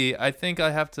grumpy. I think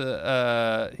I have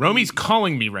to. Romy's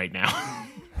calling me right now.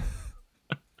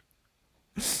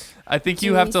 I think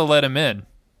you have to let him in.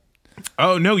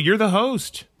 Oh no, you're the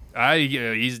host. I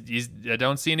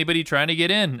don't see anybody trying to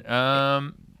get in.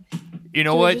 You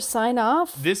know Do we what? just sign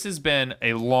off? This has been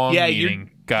a long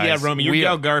meeting, guys. Yeah, Romy, your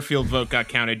Gal Garfield vote got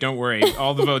counted. Don't worry,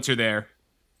 all the votes are there.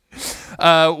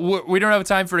 We don't have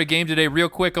time for a game today. Real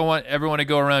quick, I want everyone to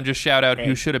go around, just shout out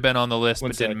who should have been on the list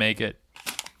but didn't make it.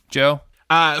 Joe?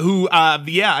 What's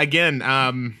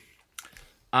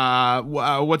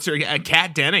her?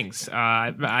 Kat Dennings.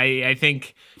 I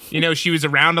think, she was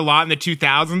around a lot in the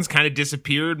 2000s, kind of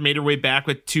disappeared, made her way back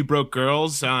with Two Broke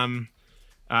Girls.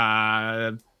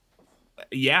 I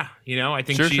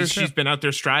think she's been out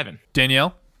there striving.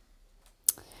 Danielle?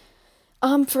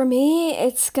 For me,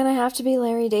 it's gonna have to be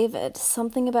Larry David.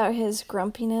 Something about his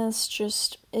grumpiness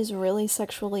just is really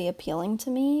sexually appealing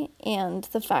to me, and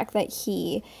the fact that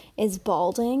he is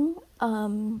balding,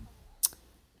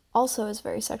 also is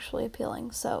very sexually appealing.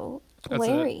 So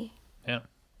Larry.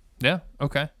 Yeah.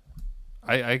 Okay.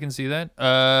 I can see that.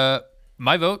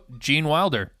 My vote, Gene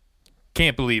Wilder.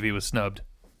 Can't believe he was snubbed.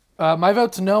 My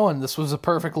vote's no one. This was a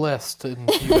perfect list, and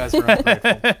you guys are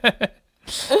ungrateful.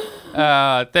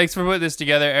 Thanks for putting this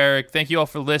together, Eric. Thank you all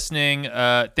for listening.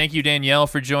 Thank you, Danielle,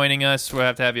 for joining us. We'll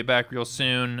have to have you back real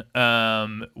soon.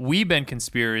 We've been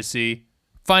Conspiracy.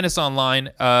 Find us online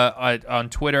on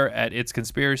Twitter at It's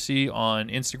Conspiracy, on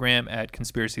Instagram at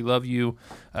Conspiracy Love You.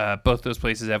 Both those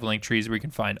places have link trees where you can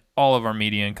find all of our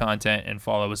media and content and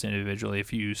follow us individually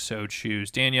if you so choose.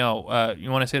 Danielle,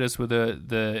 you want to hit us with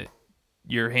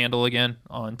your handle again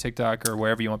on TikTok or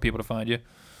wherever you want people to find you?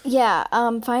 Yeah,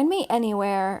 find me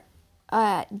anywhere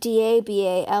at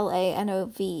DABALANOV.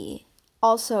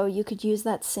 Also, you could use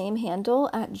that same handle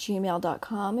at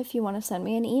gmail.com if you want to send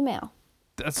me an email.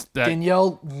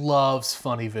 Danielle loves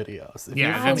funny videos.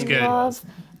 That's good.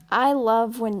 I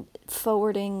love when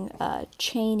forwarding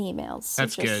chain emails.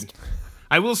 That's good.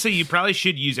 I will say you probably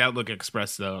should use Outlook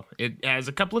Express, though. It has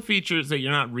a couple of features that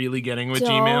you're not really getting with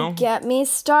Gmail. Don't get me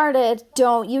started.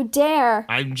 Don't you dare.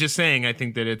 I'm just saying, I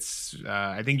think that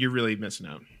I think you're really missing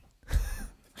out.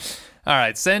 All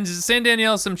right, send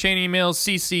Danielle some chain emails,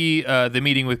 CC the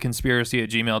meeting with conspiracy at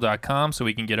gmail.com so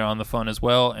we can get her on the phone as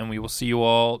well, and we will see you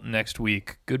all next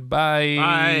week. Goodbye.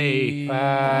 Bye.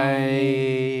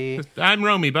 Bye. I'm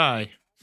Romy. Bye.